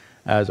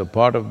 As a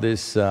part of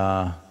this,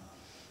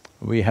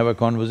 we have a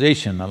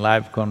conversation, a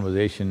live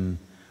conversation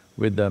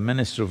with the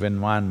Minister of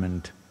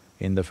Environment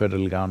in the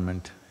federal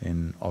government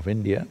of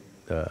India,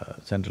 the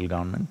central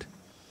government.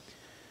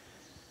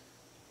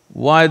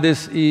 Why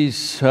this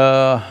is…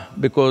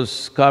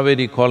 because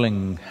Kaveri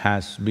calling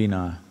has been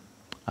a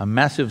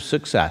massive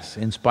success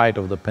in spite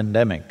of the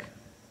pandemic.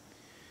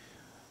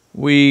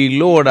 We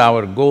lowered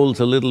our goals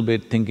a little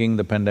bit thinking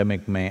the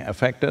pandemic may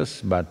affect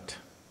us, but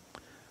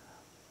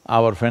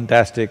our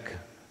fantastic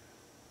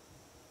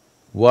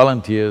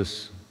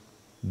volunteers,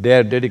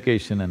 their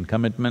dedication and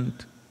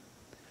commitment,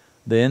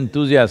 the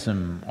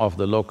enthusiasm of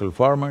the local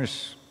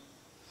farmers,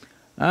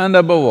 and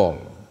above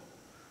all,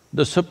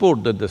 the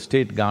support that the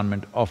state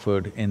government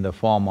offered in the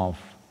form of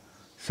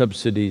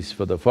subsidies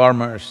for the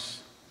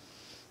farmers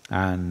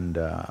and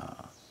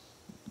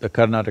the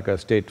Karnataka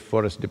State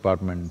Forest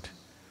Department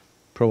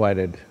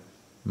provided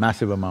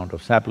massive amount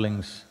of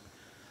saplings.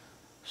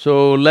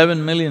 So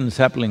 11 million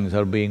saplings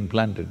are being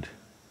planted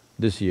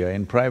this year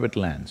in private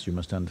lands, you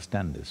must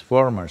understand this.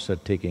 Farmers are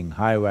taking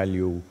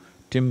high-value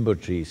timber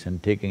trees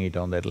and taking it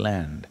on their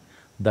land.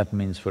 That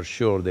means for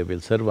sure they will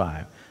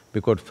survive,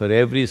 because for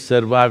every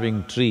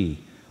surviving tree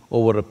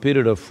over a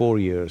period of 4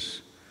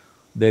 years,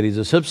 there is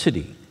a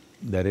subsidy,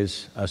 there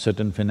is a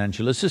certain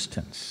financial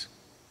assistance.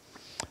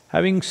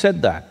 Having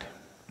said that,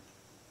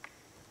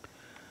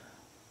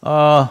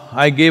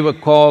 I gave a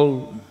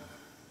call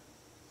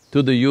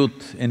to the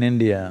youth in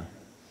India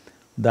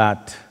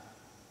that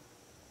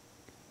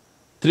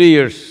 3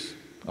 years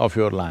of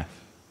your life,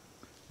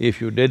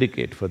 if you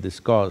dedicate for this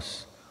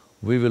cause,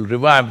 we will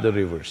revive the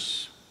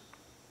rivers.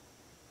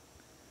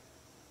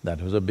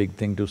 That was a big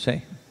thing to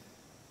say.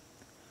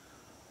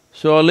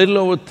 So a little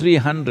over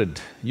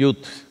 300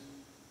 youth,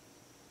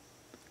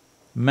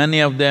 many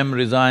of them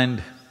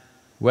resigned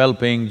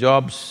well-paying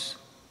jobs,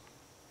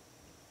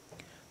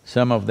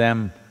 some of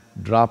them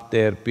dropped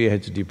their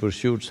PhD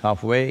pursuits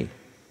halfway,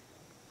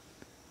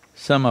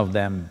 some of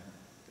them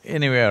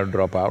anyway are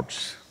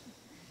dropouts.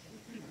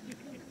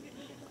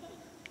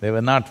 They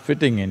were not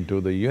fitting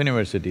into the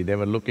university, they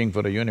were looking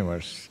for a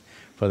universe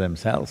for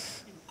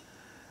themselves.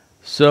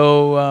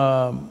 So,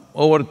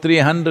 over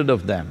 300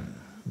 of them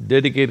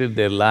dedicated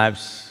their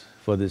lives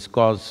for this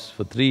cause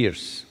for 3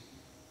 years.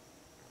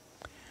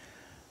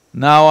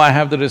 Now I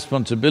have the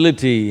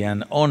responsibility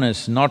and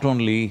onus not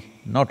only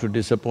not to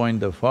disappoint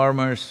the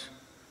farmers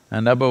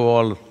and above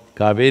all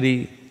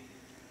Kaveri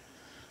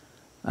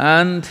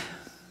and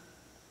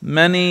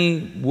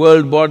many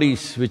world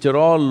bodies which are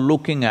all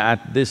looking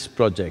at this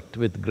project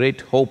with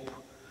great hope,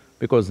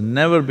 because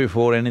never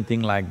before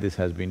anything like this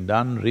has been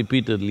done.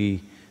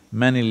 Repeatedly,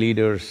 many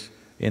leaders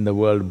in the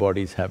world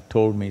bodies have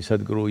told me,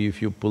 Sadhguru,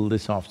 if you pull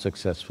this off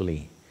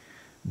successfully,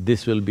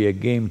 this will be a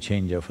game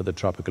changer for the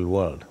tropical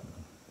world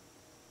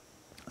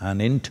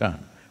and in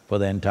turn for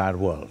the entire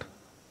world.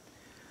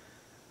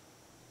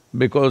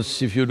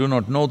 Because if you do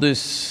not know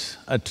this,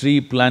 a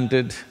tree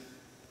planted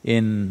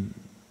in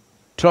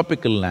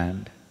tropical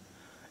land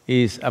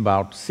is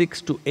about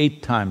 6 to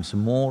 8 times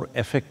more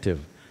effective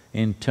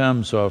in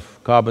terms of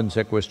carbon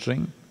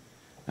sequestering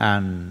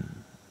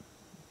and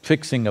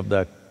fixing of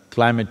the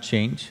climate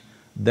change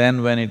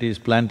than when it is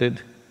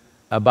planted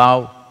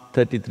above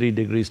 33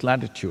 degrees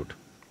latitude.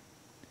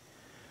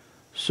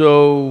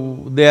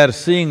 So, they are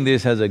seeing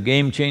this as a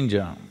game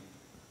changer.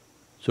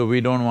 So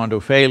we don't want to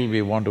fail,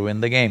 we want to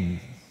win the game.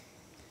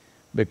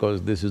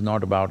 Because this is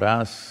not about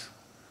us,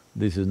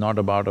 this is not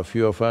about a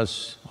few of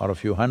us or a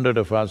few hundred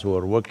of us who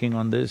are working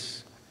on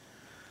this.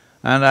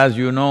 And as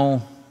you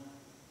know,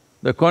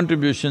 the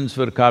contributions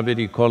for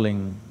Kaveri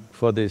calling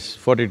for this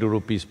 42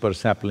 rupees per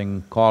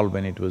sapling call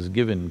when it was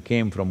given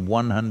came from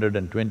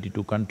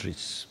 122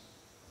 countries.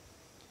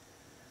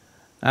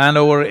 And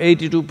over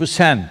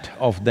 82%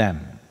 of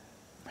them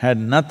had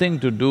nothing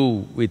to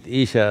do with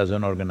Isha as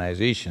an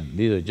organization,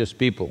 these are just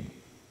people.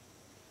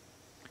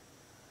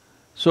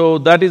 So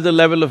that is the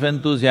level of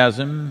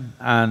enthusiasm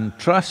and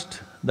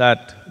trust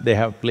that they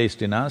have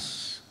placed in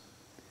us,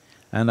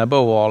 and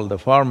above all the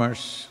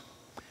farmers,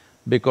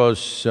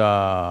 because…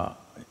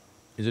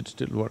 is it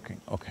still working?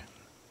 Okay.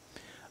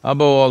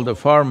 Above all the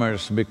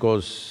farmers,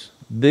 because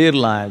their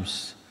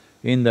lives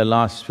in the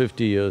last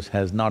 50 years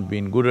has not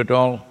been good at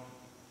all.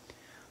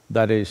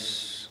 That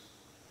is,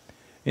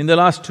 in the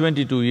last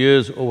 22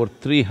 years, over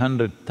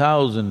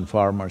 300,000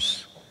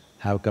 farmers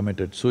have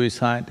committed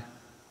suicide.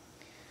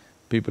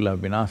 People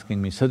have been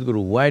asking me,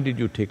 Sadhguru, why did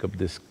you take up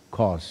this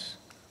cause?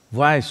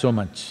 Why so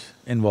much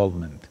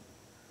involvement?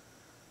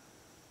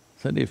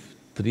 I said, if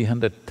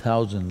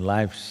 300,000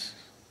 lives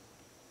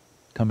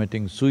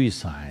committing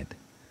suicide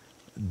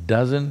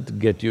doesn't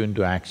get you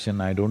into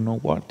action, I don't know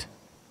what.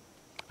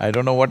 I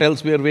don't know what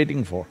else we are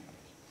waiting for.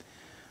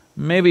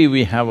 Maybe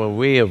we have a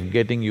way of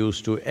getting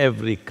used to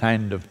every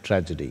kind of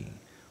tragedy.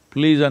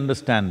 Please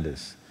understand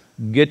this.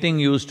 Getting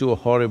used to a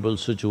horrible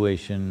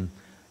situation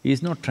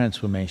is not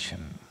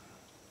transformation,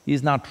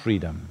 is not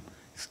freedom,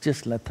 it's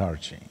just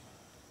lethargy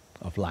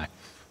of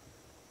life.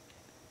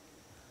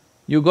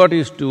 You got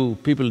used to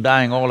people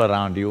dying all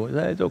around you,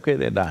 it's okay,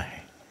 they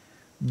die.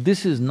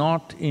 This is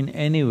not in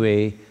any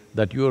way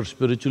that you are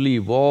spiritually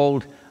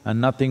evolved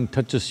and nothing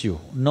touches you.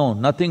 No,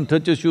 nothing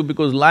touches you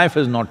because life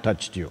has not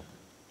touched you.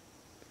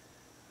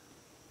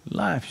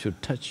 Life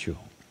should touch you.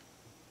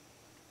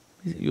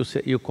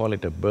 You call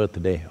it a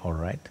birthday, all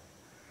right?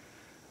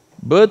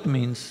 Birth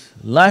means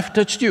life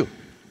touched you,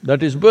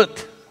 that is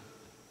birth.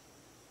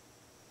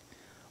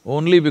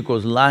 Only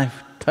because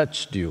life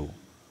touched you,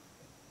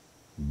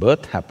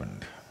 birth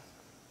happened.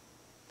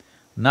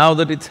 Now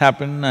that it's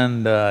happened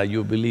and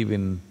you believe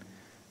in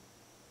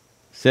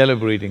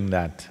celebrating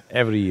that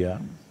every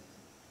year,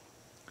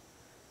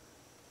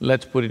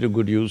 let's put it to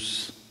good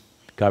use,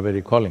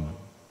 Kaveri calling.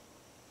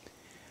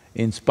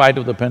 In spite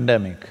of the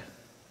pandemic,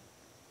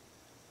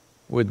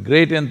 with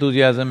great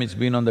enthusiasm, it's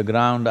been on the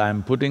ground,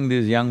 I'm putting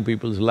these young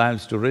people's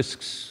lives to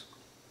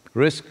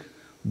risk,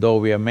 though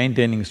we are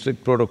maintaining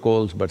strict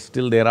protocols, but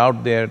still they're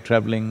out there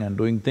traveling and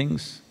doing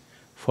things.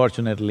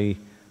 Fortunately,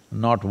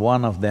 not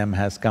one of them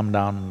has come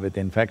down with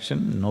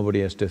infection,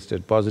 nobody has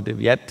tested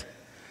positive yet.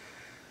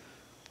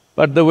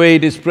 But the way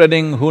it is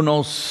spreading, who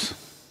knows?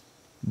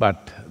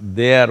 But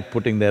they are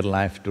putting their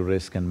life to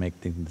risk and make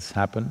things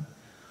happen.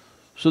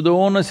 So the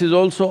onus is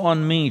also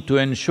on me to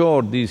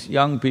ensure these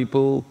young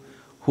people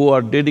who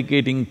are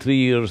dedicating 3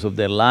 years of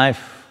their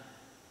life,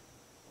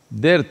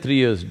 their 3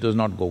 years does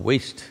not go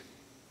waste.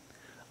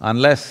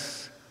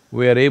 Unless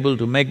we are able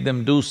to make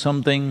them do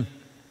something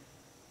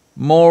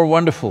more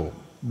wonderful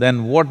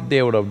than what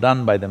they would have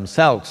done by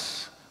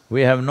themselves,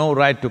 we have no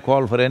right to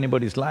call for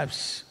anybody's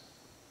lives.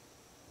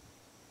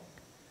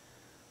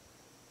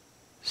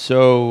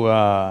 So,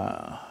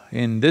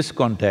 in this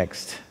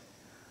context,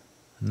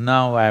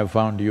 now I have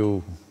found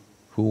you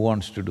who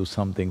wants to do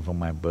something for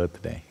my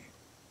birthday.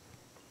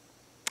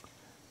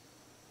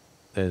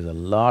 There's a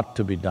lot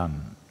to be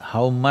done.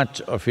 How much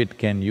of it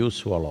can you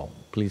swallow?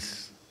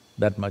 Please,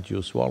 that much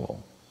you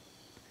swallow.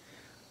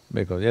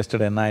 Because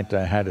yesterday night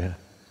I had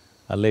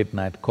a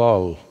late-night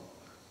call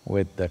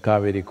with the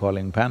Kaveri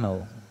calling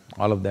panel.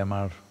 All of them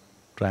are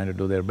trying to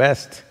do their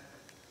best.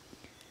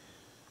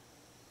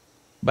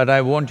 But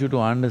I want you to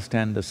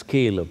understand the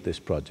scale of this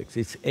project.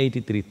 It's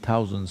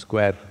 83,000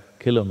 square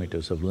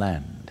kilometers of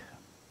land,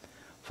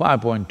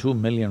 5.2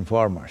 million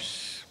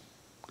farmers,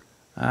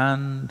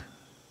 and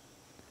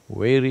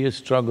various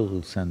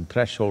struggles and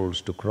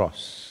thresholds to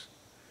cross.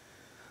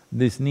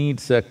 This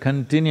needs a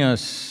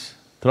continuous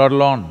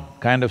throttle-on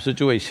kind of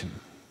situation.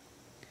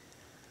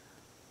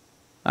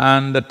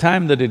 And the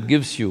time that it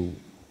gives you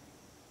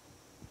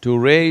to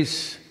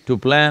raise, to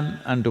plan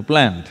and to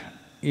plant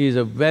is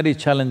a very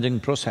challenging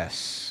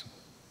process.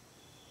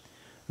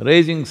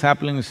 Raising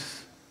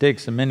saplings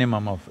takes a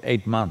minimum of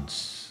 8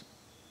 months,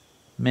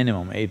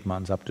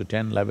 up to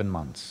 10, 11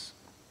 months.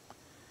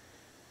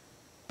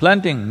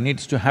 Planting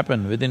needs to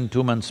happen within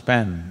 2 months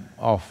span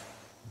of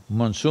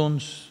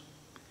monsoons.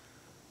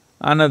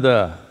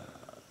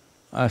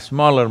 A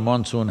smaller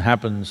monsoon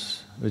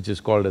happens, which is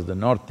called as the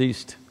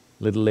northeast,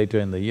 little later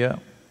in the year.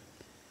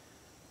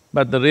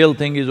 But the real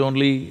thing is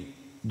only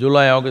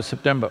July, August,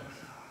 September.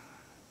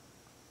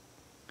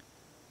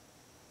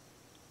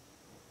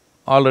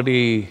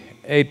 Already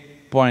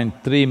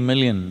 8.3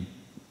 million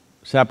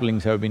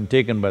saplings have been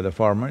taken by the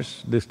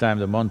farmers. This time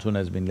the monsoon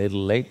has been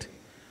little late,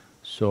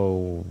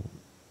 so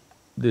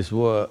this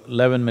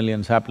 11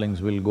 million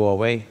saplings will go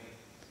away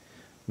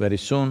very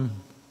soon.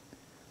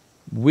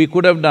 We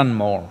could have done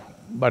more,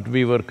 but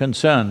we were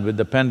concerned with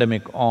the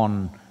pandemic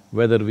on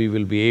whether we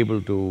will be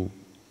able to,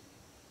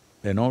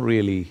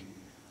 really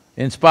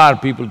inspire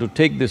people to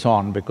take this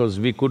on, because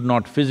we could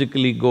not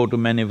physically go to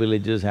many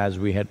villages as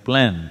we had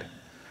planned.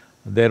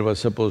 There was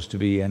supposed to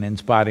be an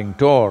inspiring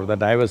tour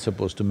that I was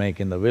supposed to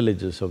make in the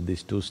villages of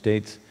these 2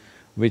 states,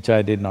 which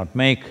I did not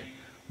make.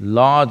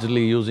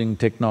 largely using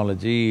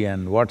technology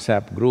and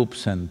WhatsApp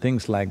groups and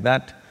things like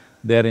that.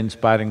 They're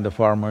inspiring the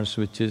farmers,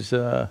 which is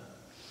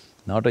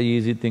not an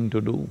easy thing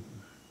to do.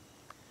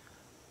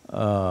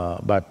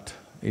 But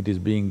it is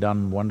being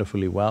done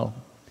wonderfully well.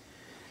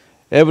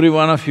 Every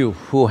one of you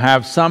who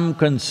have some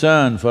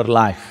concern for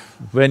life,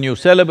 when you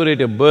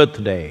celebrate a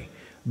birthday,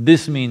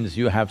 this means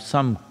you have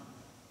some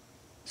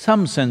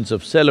sense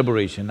of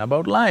celebration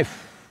about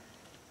life.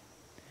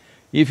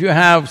 If you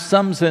have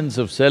some sense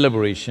of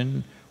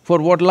celebration for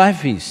what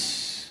life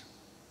is,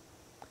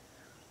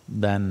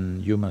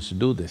 then you must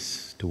do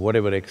this to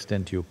whatever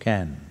extent you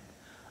can.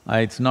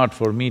 It's not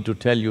for me to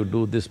tell you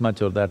do this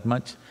much or that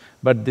much,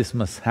 but this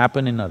must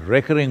happen in a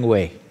recurring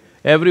way.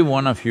 Every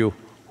one of you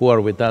who are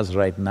with us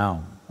right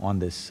now on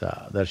this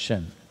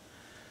darshan,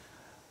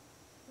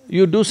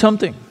 you do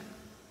something.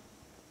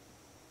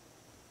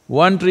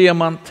 1 tree a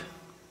month,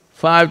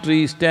 5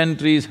 trees, 10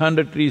 trees,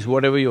 100 trees,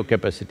 whatever your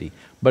capacity.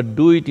 But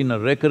do it in a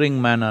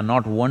recurring manner,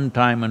 not one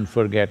time and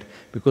forget,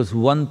 because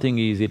one thing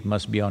is, it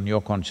must be on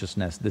your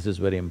consciousness, this is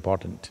very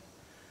important.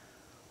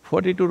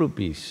 42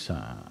 rupees,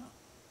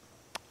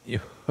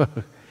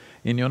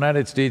 in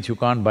United States you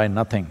can't buy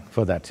nothing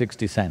for that,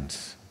 60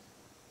 cents.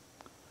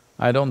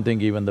 I don't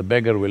think even the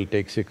beggar will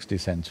take 60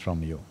 cents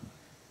from you.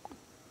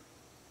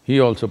 He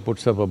also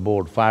puts up a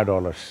board,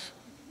 $5.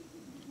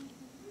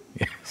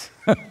 Yes.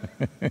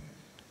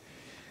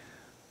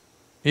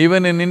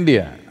 Even in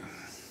India,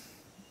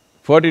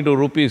 42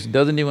 rupees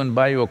doesn't even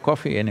buy you a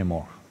coffee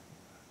anymore.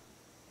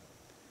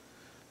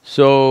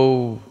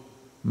 So,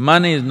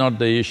 money is not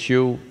the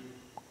issue.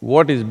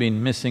 What is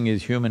been missing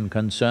is human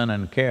concern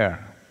and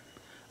care.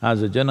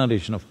 As a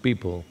generation of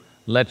people,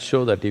 let's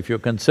show that if you're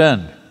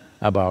concerned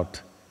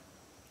about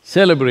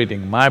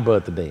celebrating my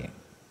birthday,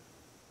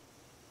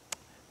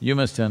 you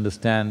must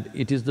understand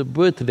it is the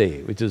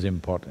birthday which is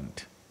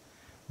important.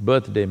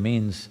 Birthday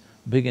means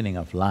beginning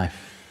of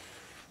life.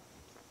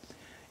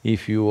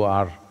 If you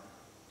are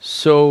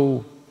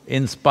so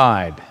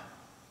inspired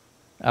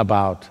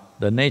about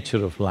the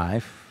nature of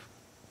life,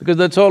 because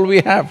that's all we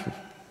have.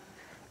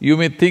 You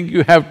may think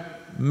you have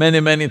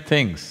many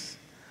things.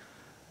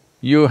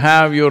 You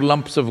have your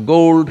lumps of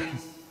gold,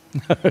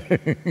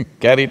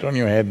 carry it on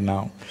your head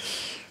now.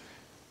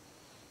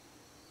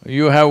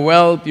 You have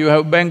wealth, you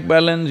have bank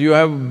balance, you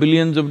have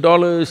billions of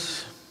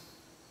dollars.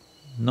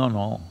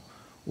 No,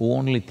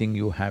 only thing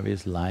you have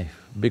is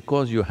life.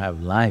 Because you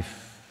have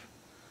life,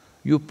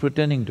 you're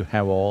pretending to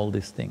have all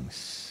these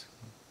things.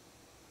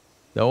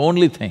 The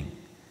only thing,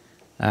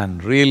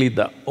 and really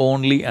the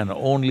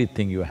only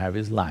thing you have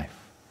is life.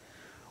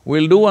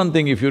 We'll do one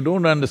thing, if you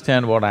don't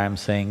understand what I am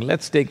saying,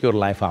 let's take your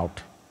life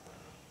out,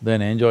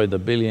 then enjoy the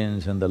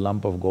billions and the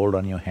lump of gold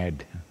on your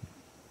head.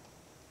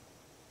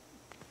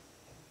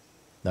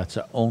 That's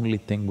the only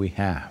thing we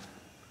have.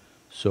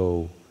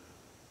 So,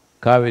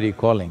 Kaveri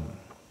calling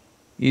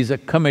is a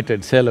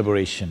committed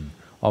celebration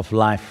of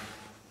life,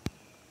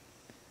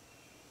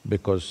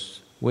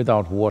 because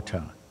without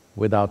water,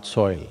 without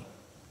soil,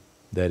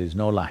 there is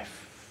no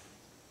life.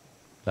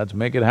 Let's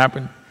make it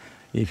happen.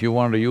 If you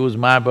want to use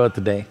my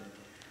birthday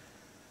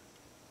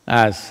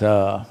as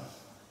an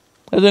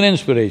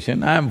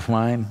inspiration, I'm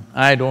fine.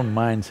 I don't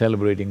mind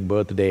celebrating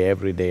birthday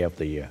every day of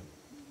the year.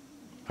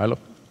 Hello?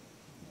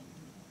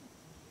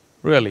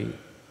 Really,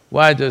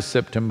 why just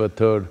September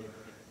 3rd?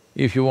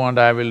 If you want,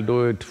 I will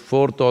do it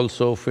 4th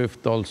also,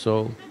 5th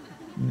also,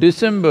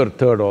 December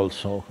 3rd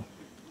also.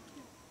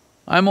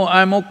 I'm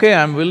okay,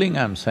 I'm willing,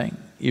 I'm saying.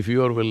 If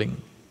you are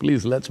willing,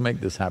 please let's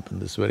make this happen,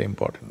 this is very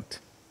important.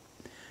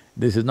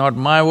 This is not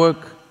my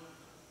work,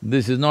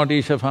 this is not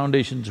Isha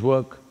Foundation's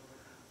work,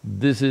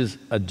 this is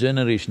a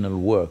generational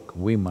work.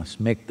 We must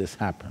make this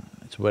happen,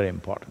 it's very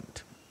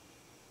important.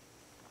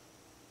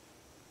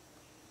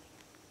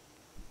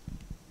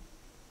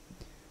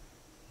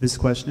 This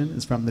question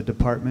is from the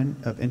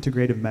Department of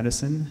Integrative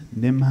Medicine,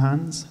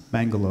 Nimhans,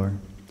 Bangalore.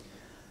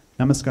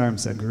 Namaskaram,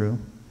 Sadhguru.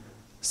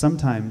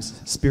 Sometimes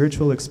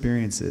spiritual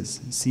experiences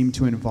seem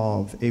to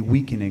involve a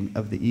weakening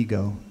of the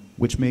ego,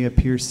 which may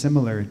appear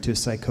similar to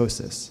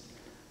psychosis.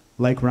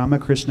 Like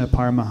Ramakrishna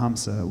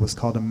Paramahamsa was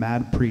called a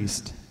mad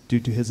priest due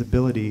to his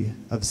ability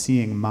of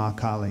seeing Ma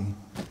Kali.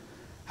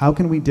 How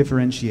can we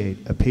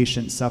differentiate a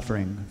patient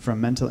suffering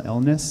from mental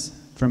illness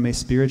from a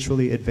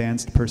spiritually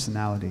advanced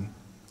personality?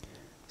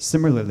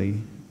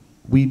 Similarly,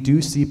 we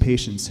do see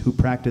patients who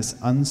practice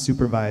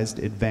unsupervised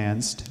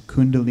advanced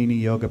Kundalini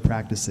yoga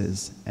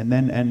practices and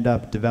then end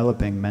up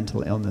developing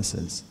mental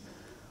illnesses.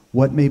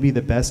 What may be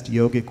the best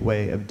yogic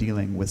way of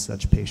dealing with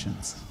such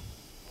patients?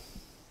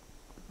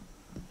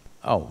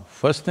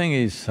 First thing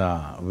is,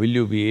 will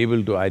you be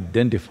able to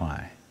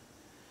identify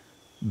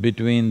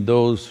between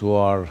those who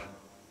are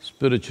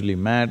spiritually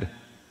mad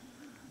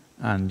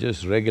and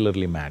just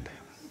regularly mad?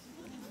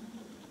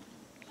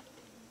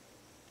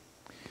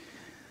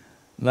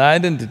 The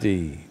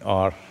identity,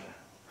 or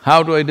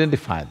how to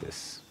identify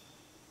this?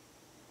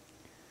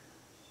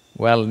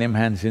 Well,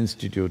 Nimhans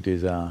Institute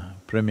is a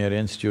premier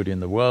institute in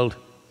the world,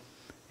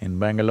 in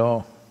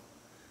Bangalore,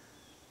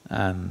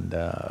 and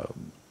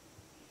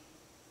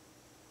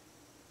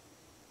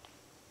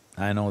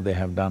I know they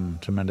have done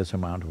tremendous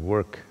amount of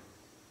work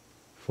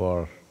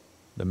for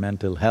the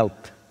mental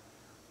health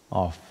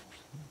of,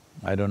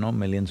 I don't know,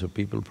 millions of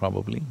people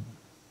probably.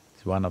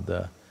 It's one of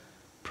the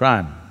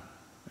prime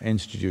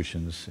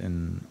institutions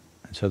in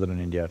southern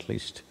India at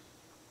least.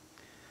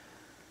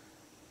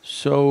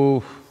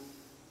 So,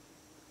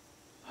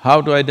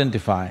 how to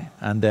identify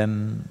and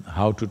then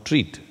how to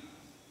treat?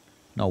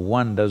 Now,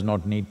 one does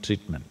not need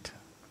treatment.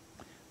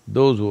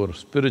 Those who are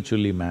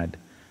spiritually mad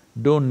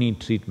don't need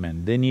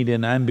treatment, they need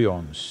an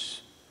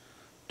ambience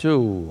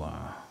to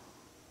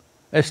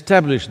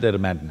establish their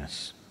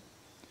madness.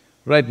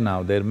 Right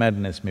now, their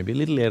madness may be a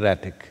little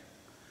erratic.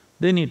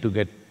 They need to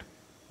get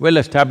well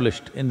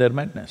established in their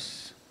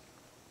madness.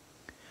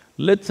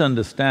 Let's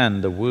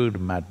understand the word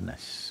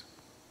madness.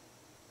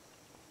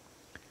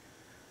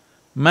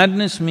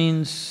 Madness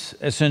means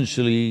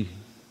essentially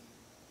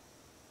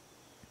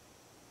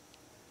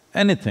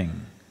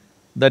anything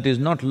that is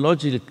not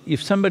logical.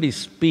 If somebody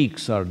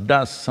speaks or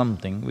does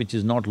something which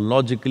is not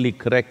logically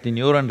correct in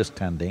your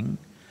understanding,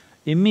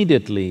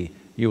 immediately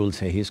you will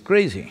say he's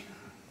crazy.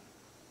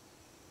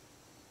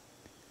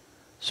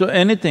 So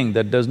anything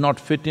that does not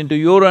fit into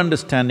your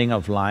understanding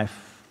of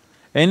life,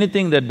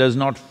 anything that does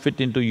not fit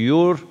into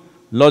your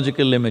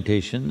logical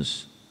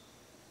limitations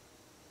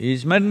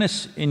is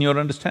madness in your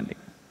understanding.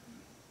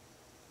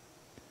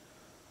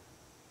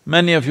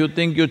 Many of you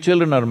think your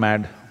children are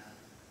mad.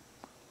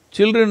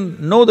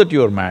 Children know that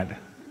you're mad.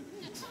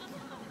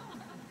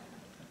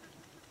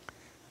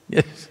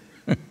 Yes.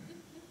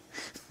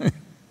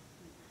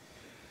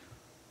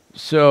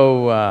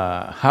 So,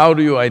 how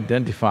do you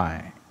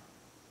identify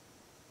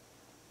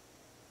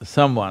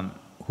someone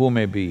who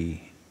may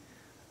be,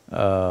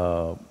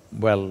 well,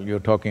 you're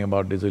talking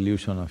about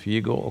dissolution of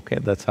ego, okay,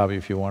 that's how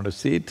if you want to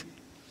see it.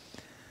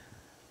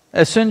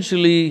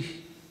 Essentially,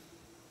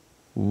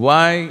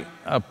 why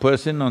a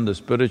person on the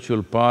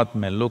spiritual path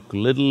may look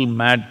little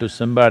mad to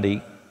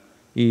somebody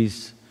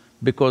is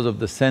because of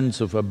the sense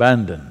of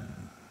abandon,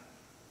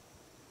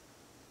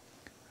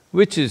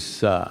 which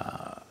is,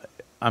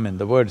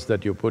 the words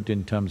that you put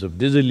in terms of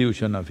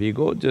dissolution of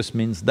ego just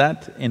means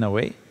that, in a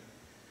way,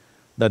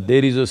 that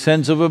there is a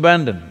sense of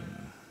abandon.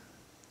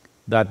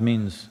 That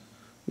means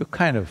you're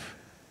kind of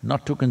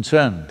not too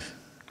concerned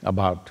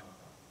about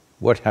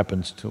what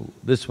happens to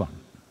this one.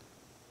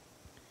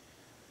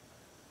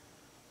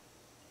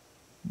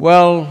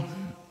 Well,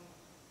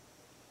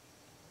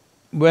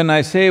 when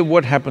I say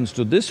what happens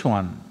to this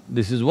one,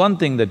 this is one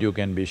thing that you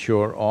can be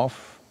sure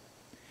of.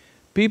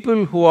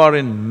 People who are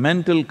in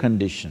mental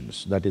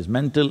conditions, that is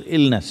mental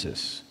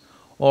illnesses,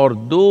 or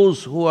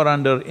those who are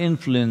under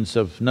influence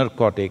of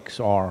narcotics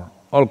or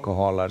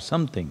alcohol or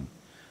something,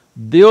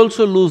 they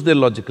also lose their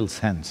logical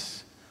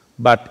sense,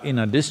 but in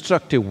a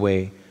destructive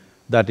way.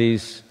 That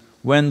is,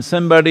 when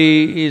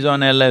somebody is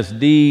on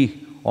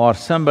LSD or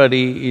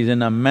somebody is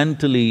in a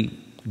mentally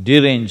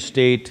deranged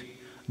state,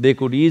 they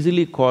could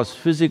easily cause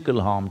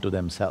physical harm to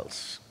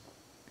themselves.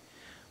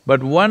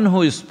 But one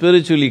who is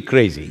spiritually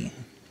crazy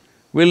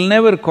will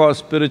never cause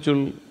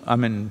physical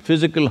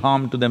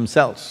harm to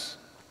themselves.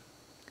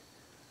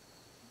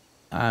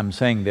 I'm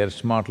saying they're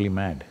smartly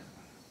mad.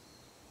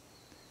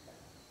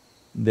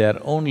 They're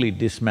only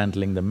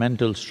dismantling the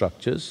mental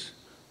structures.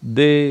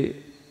 They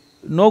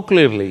know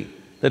clearly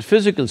that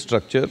physical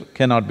structure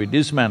cannot be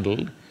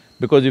dismantled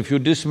because if you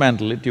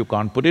dismantle it, you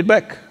can't put it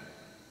back.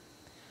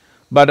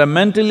 But a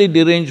mentally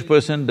deranged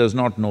person does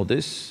not know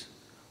this.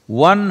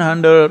 One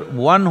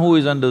who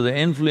is under the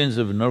influence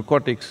of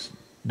narcotics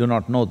do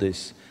not know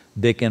this.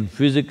 They can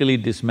physically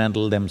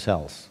dismantle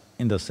themselves.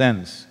 In the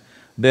sense,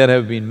 there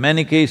have been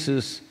many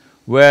cases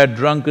where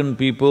drunken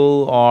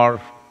people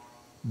or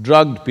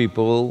drugged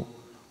people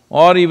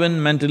or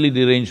even mentally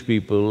deranged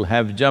people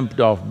have jumped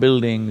off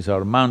buildings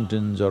or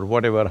mountains or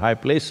whatever high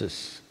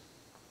places.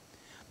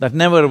 That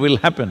never will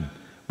happen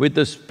with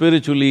a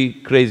spiritually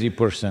crazy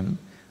person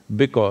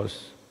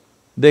because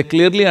they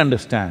clearly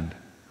understand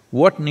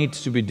what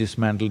needs to be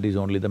dismantled is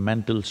only the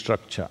mental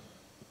structure.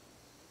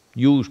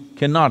 You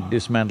cannot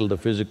dismantle the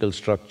physical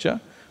structure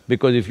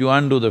because if you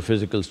undo the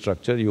physical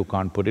structure, you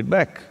can't put it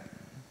back.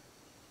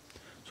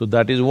 So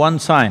that is one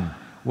sign.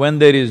 When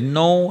there is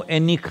no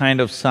any kind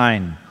of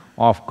sign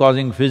of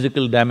causing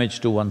physical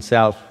damage to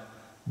oneself,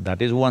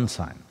 that is one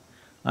sign.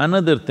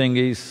 Another thing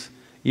is,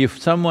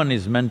 if someone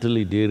is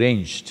mentally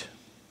deranged,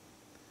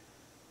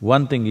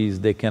 one thing is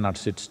they cannot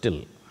sit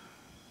still.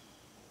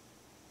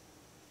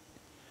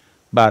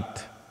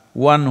 But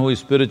one who is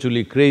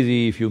spiritually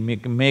crazy, if you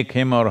make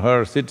him or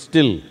her sit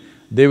still,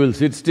 they will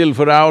sit still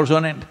for hours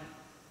on end.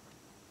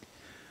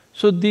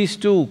 So these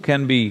two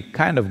can be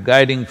kind of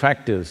guiding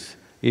factors.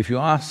 If you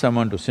ask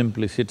someone to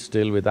simply sit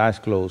still with eyes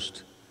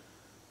closed,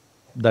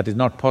 that is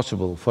not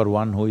possible for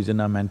one who is in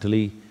a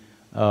mentally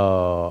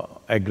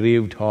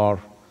aggrieved or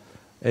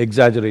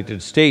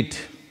exaggerated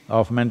state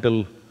of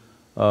mental,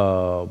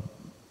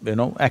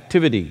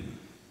 activity.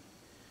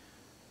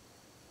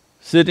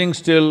 Sitting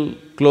still,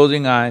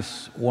 closing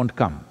eyes won't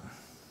come.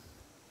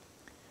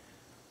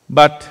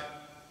 But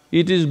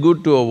it is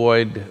good to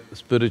avoid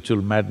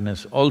spiritual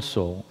madness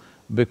also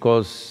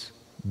because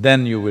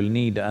then you will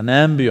need an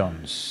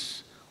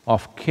ambience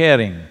of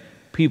caring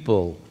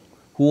people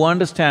who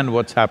understand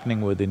what's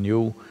happening within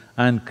you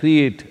and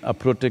create a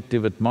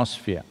protective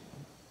atmosphere.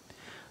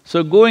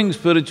 So going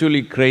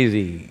spiritually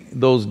crazy,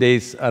 those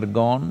days are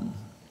gone.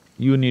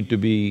 You need to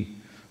be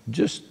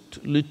just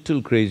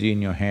little crazy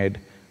in your head,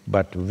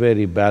 but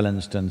very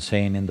balanced and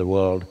sane in the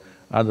world.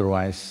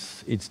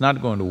 Otherwise, it's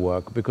not going to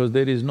work because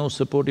there is no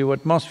supportive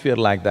atmosphere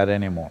like that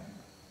anymore.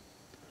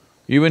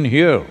 Even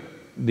here,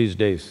 these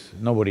days,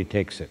 nobody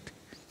takes it.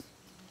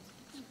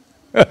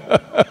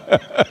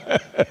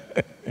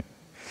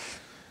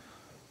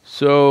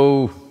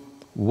 So,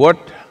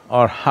 what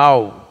or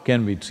how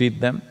can we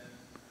treat them?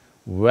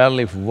 Well,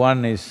 if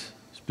one is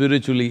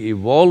spiritually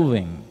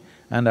evolving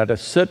and at a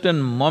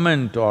certain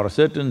moment or a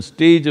certain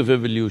stage of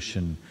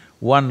evolution,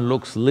 one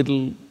looks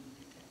little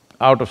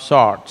out of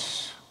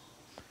sorts,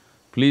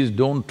 please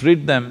don't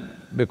treat them,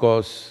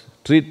 because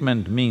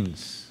treatment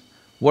means,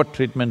 what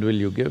treatment will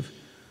you give?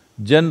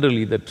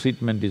 Generally, the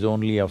treatment is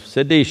only of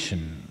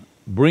sedation,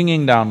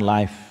 bringing down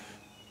life.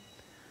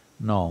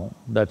 No,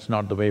 that's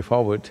not the way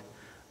forward.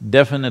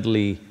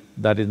 Definitely,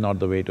 that is not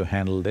the way to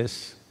handle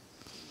this.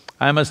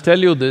 I must tell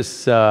you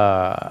this,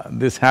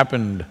 this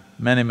happened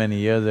many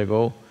years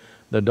ago.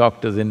 The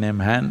doctors in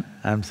Nimhans,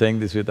 I'm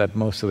saying this with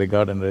utmost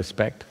regard and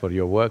respect for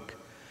your work,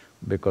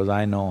 because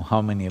I know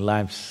how many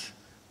lives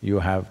you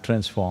have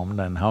transformed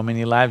and how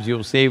many lives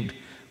you've saved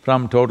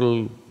from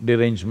total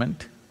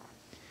derangement.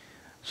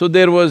 So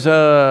there was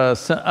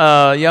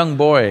a young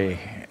boy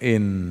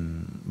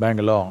in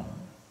Bangalore,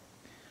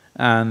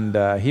 and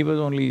he was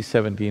only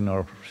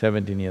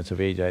 17 years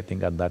of age, I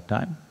think, at that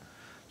time.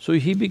 So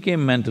he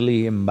became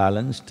mentally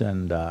imbalanced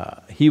and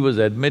he was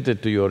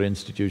admitted to your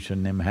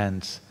institution,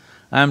 Nimhans.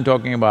 I'm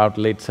talking about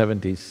late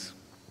 70s.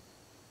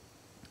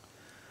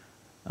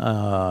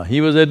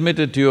 He was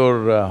admitted to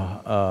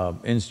your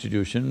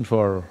institution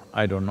for,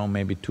 I don't know,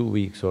 maybe 2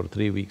 weeks or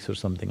 3 weeks or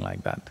something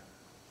like that.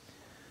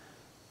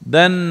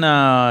 Then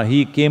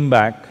he came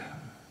back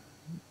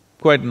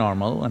quite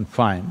normal and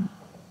fine,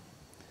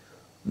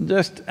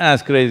 just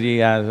as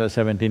crazy as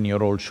a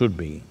 17-year-old should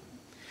be.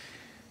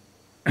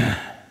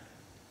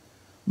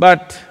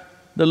 But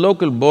the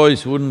local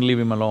boys wouldn't leave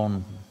him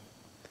alone.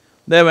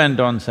 They went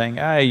on saying,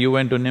 "Hey, you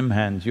went to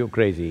Nimhans, you're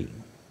crazy."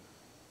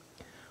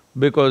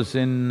 Because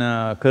in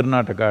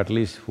Karnataka at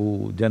least,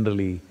 who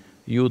generally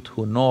youth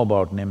who know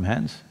about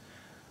Nimhans,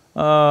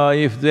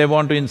 if they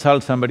want to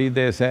insult somebody,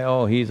 they say,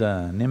 "Oh, he's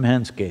a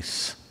Nimhans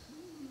case."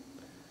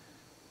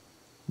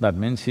 That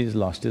means he's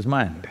lost his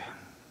mind.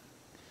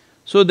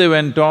 So they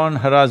went on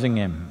harassing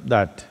him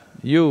that,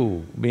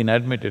 "You've been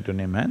admitted to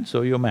Nimhans,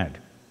 so you're mad."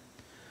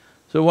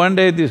 So one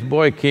day this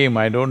boy came,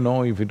 I don't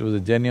know if it was a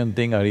genuine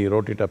thing or he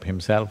wrote it up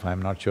himself,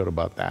 I'm not sure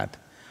about that.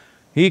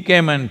 He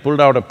came and pulled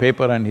out a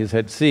paper and he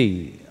said,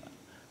 "See,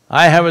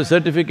 I have a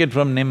certificate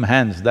from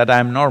Nimhans that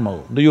I'm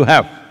normal, do you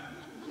have?"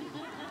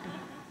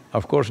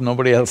 Of course,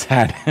 nobody else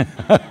had.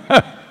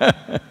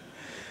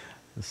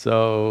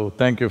 So,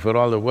 thank you for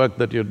all the work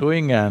that you're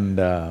doing, and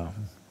the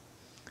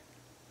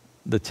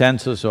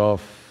chances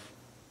of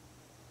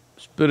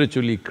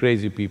spiritually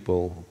crazy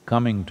people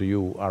coming to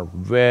you are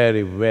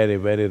very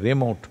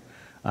remote,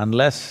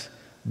 unless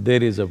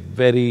there is a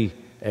very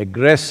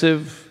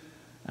aggressive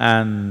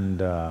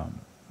and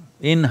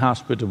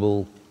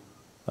inhospitable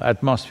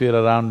atmosphere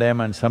around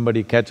them and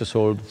somebody catches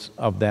hold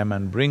of them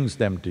and brings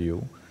them to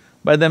you.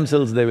 By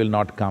themselves they will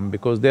not come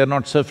because they are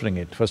not suffering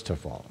it, first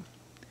of all.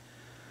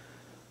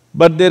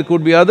 But there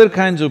could be other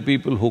kinds of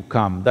people who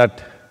come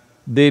that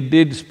they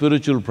did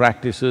spiritual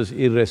practices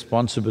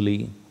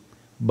irresponsibly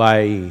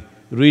by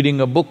reading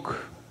a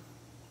book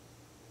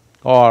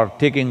or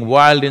taking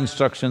wild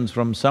instructions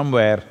from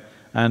somewhere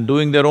and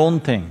doing their own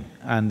thing,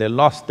 and they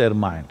lost their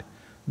mind.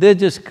 They're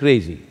just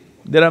crazy.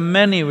 There are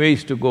many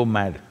ways to go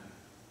mad.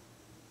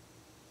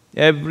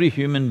 Every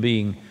human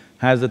being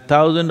has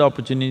 1,000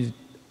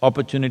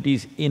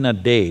 opportunities in a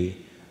day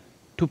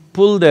to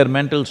pull their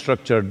mental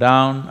structure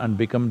down and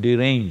become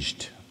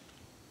deranged.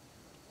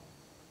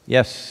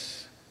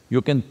 Yes,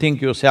 you can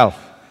think yourself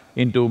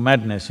into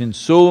madness in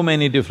so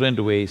many different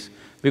ways,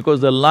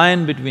 because the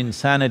line between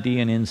sanity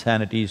and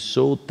insanity is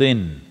so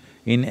thin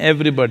in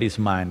everybody's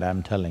mind,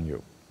 I'm telling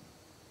you.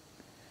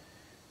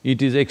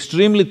 It is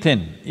extremely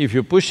thin. If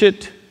you push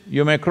it,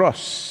 you may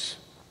cross.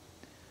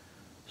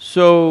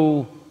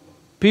 So,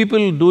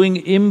 people doing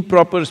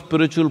improper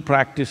spiritual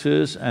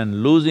practices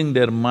and losing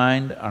their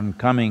mind and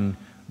coming,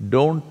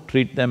 don't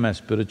treat them as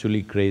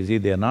spiritually crazy,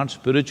 they are not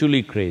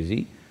spiritually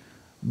crazy.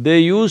 They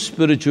use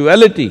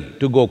spirituality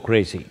to go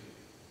crazy.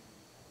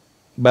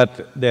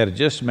 But they're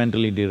just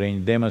mentally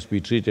deranged, they must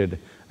be treated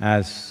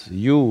as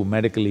you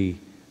medically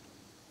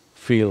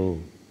feel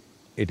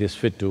it is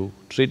fit to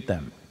treat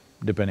them,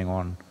 depending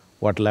on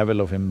what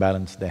level of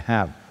imbalance they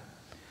have.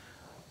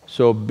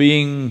 So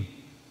being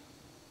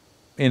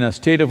in a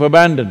state of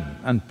abandon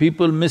and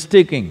people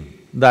mistaking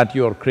that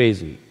you're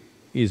crazy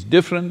is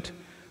different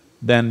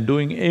than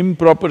doing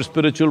improper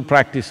spiritual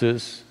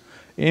practices.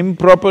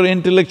 Improper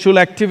intellectual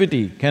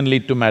activity can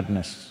lead to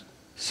madness.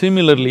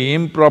 Similarly,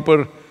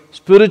 improper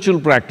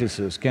spiritual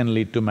practices can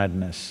lead to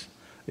madness.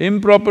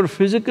 Improper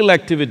physical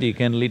activity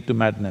can lead to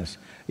madness.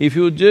 If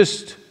you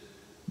just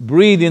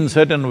breathe in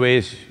certain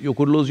ways, you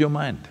could lose your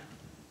mind.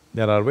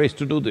 There are ways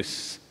to do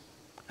this.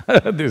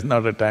 This is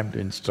not a time to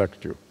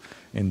instruct you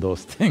in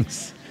those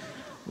things.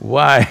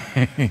 Why?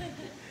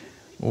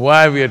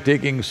 Why we are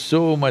taking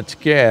so much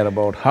care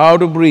about how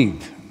to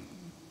breathe,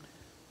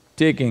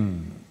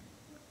 taking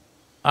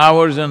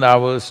hours and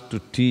hours to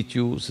teach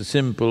you a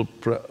simple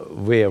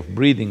way of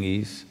breathing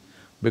is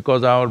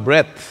because our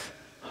breath,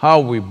 how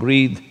we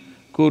breathe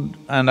could…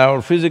 and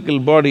our physical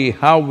body,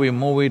 how we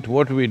move it,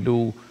 what we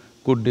do,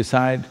 could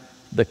decide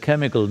the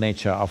chemical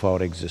nature of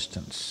our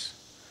existence.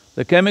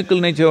 The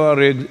chemical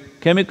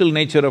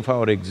nature of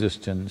our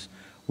existence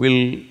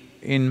will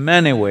in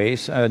many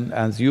ways, and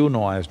as you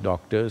know as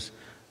doctors,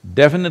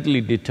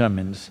 definitely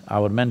determines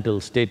our mental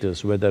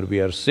status, whether we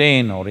are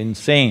sane or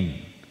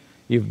insane.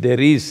 If there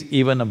is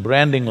even a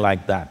branding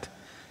like that,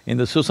 in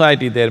the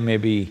society there may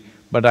be,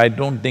 but I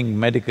don't think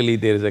medically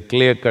there is a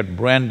clear-cut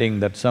branding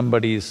that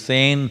somebody is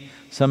sane,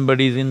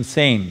 somebody is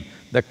insane.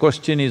 The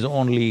question is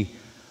only,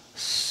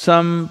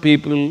 some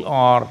people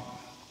are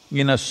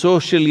in a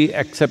socially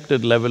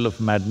accepted level of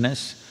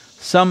madness,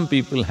 some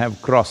people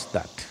have crossed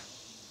that.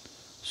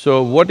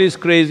 So what is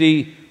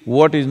crazy,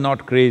 what is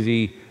not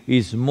crazy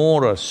is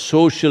more a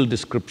social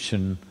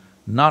description,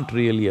 not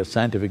really a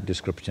scientific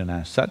description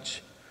as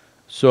such.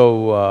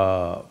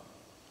 So,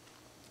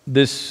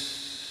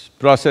 this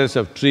process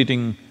of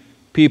treating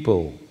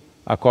people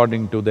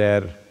according to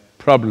their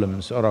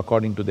problems or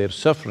according to their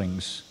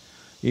sufferings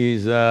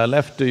is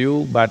left to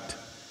you, but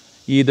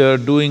either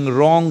doing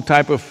wrong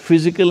type of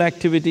physical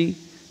activity,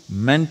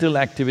 mental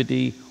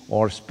activity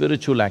or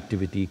spiritual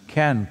activity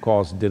can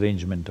cause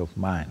derangement of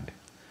mind.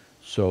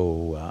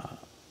 So,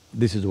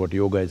 this is what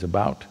yoga is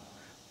about,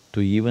 to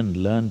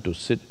even learn to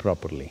sit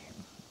properly.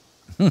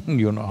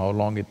 You know how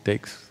long it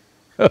takes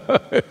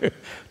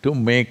to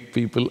make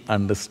people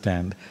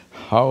understand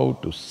how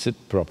to sit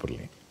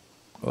properly.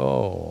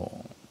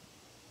 Oh,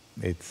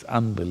 it's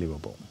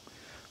unbelievable.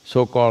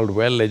 So-called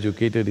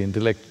well-educated,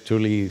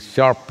 intellectually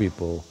sharp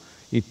people,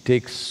 it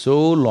takes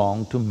so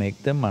long to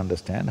make them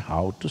understand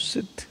how to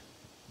sit.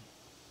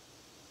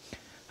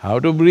 How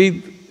to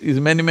breathe is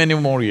many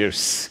more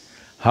years.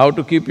 How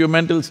to keep your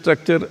mental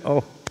structure,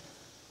 oh,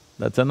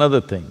 that's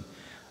another thing.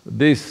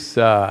 This,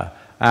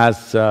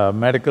 as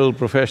medical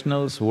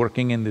professionals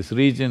working in this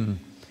region,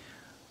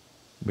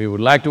 we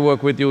would like to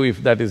work with you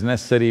if that is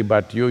necessary,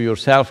 but you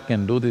yourself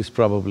can do this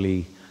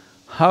probably.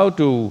 How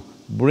to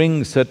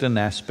bring certain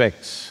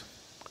aspects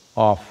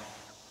of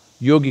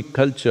yogic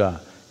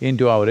culture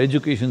into our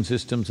education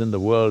systems in the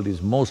world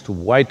is most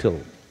vital.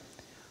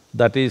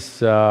 That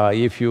is,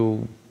 if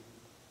you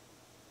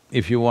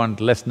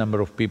want less number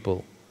of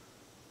people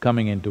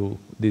coming into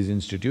these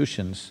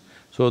institutions,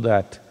 so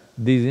that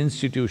these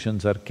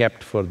institutions are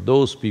kept for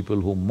those people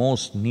who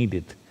most need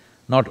it,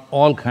 not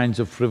all kinds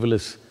of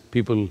frivolous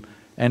people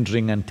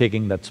entering and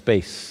taking that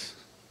space.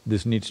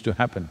 This needs to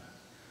happen.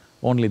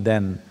 Only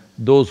then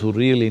those who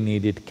really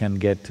need it can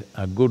get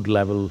a good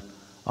level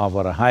of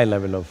or a high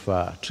level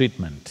of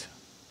treatment.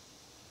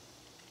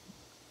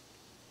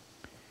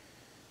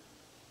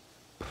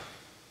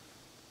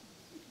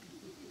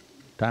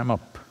 Time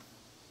up.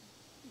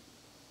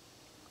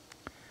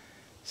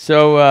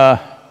 So,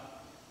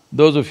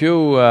 those of you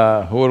who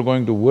are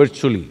going to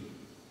virtually,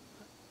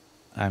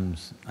 I'm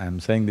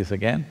saying this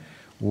again,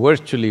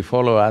 virtually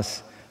follow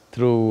us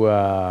through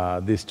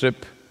this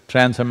trip,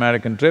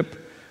 Trans-American trip.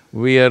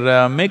 We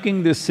are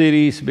making this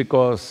series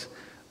because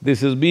this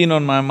has been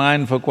on my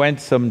mind for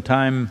quite some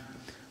time,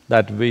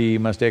 that we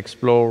must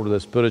explore the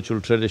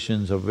spiritual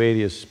traditions of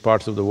various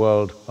parts of the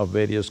world, of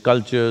various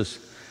cultures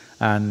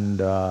and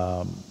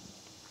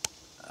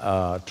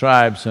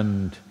tribes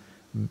and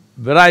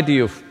variety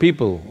of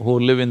people who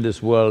live in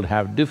this world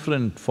have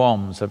different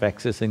forms of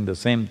accessing the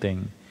same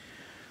thing.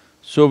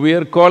 So we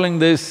are calling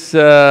this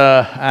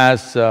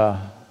as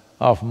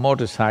of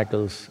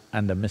motorcycles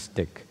and the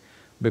mystic,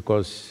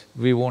 because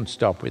we won't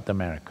stop with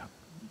America.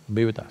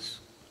 Be with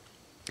us.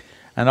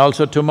 And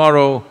also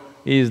tomorrow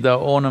is the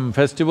Onam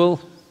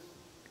festival.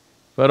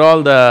 For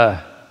all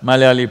the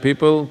Malayali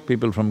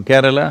people from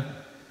Kerala,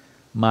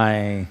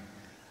 my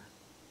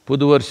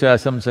Puduvarsha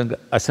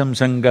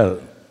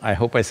Asamsangal, I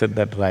hope I said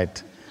that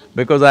right,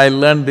 because I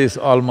learned this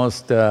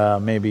almost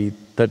maybe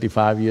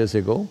 35 years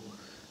ago.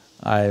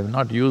 I have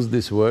not used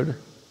this word,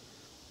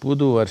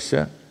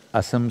 Puduvarsha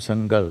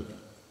Asamsangal.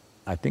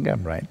 I think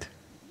I'm right.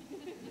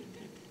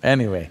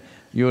 Anyway,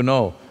 you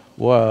know,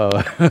 wow,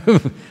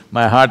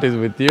 my heart is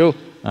with you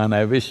and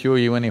I wish you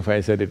even if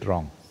I said it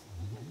wrong.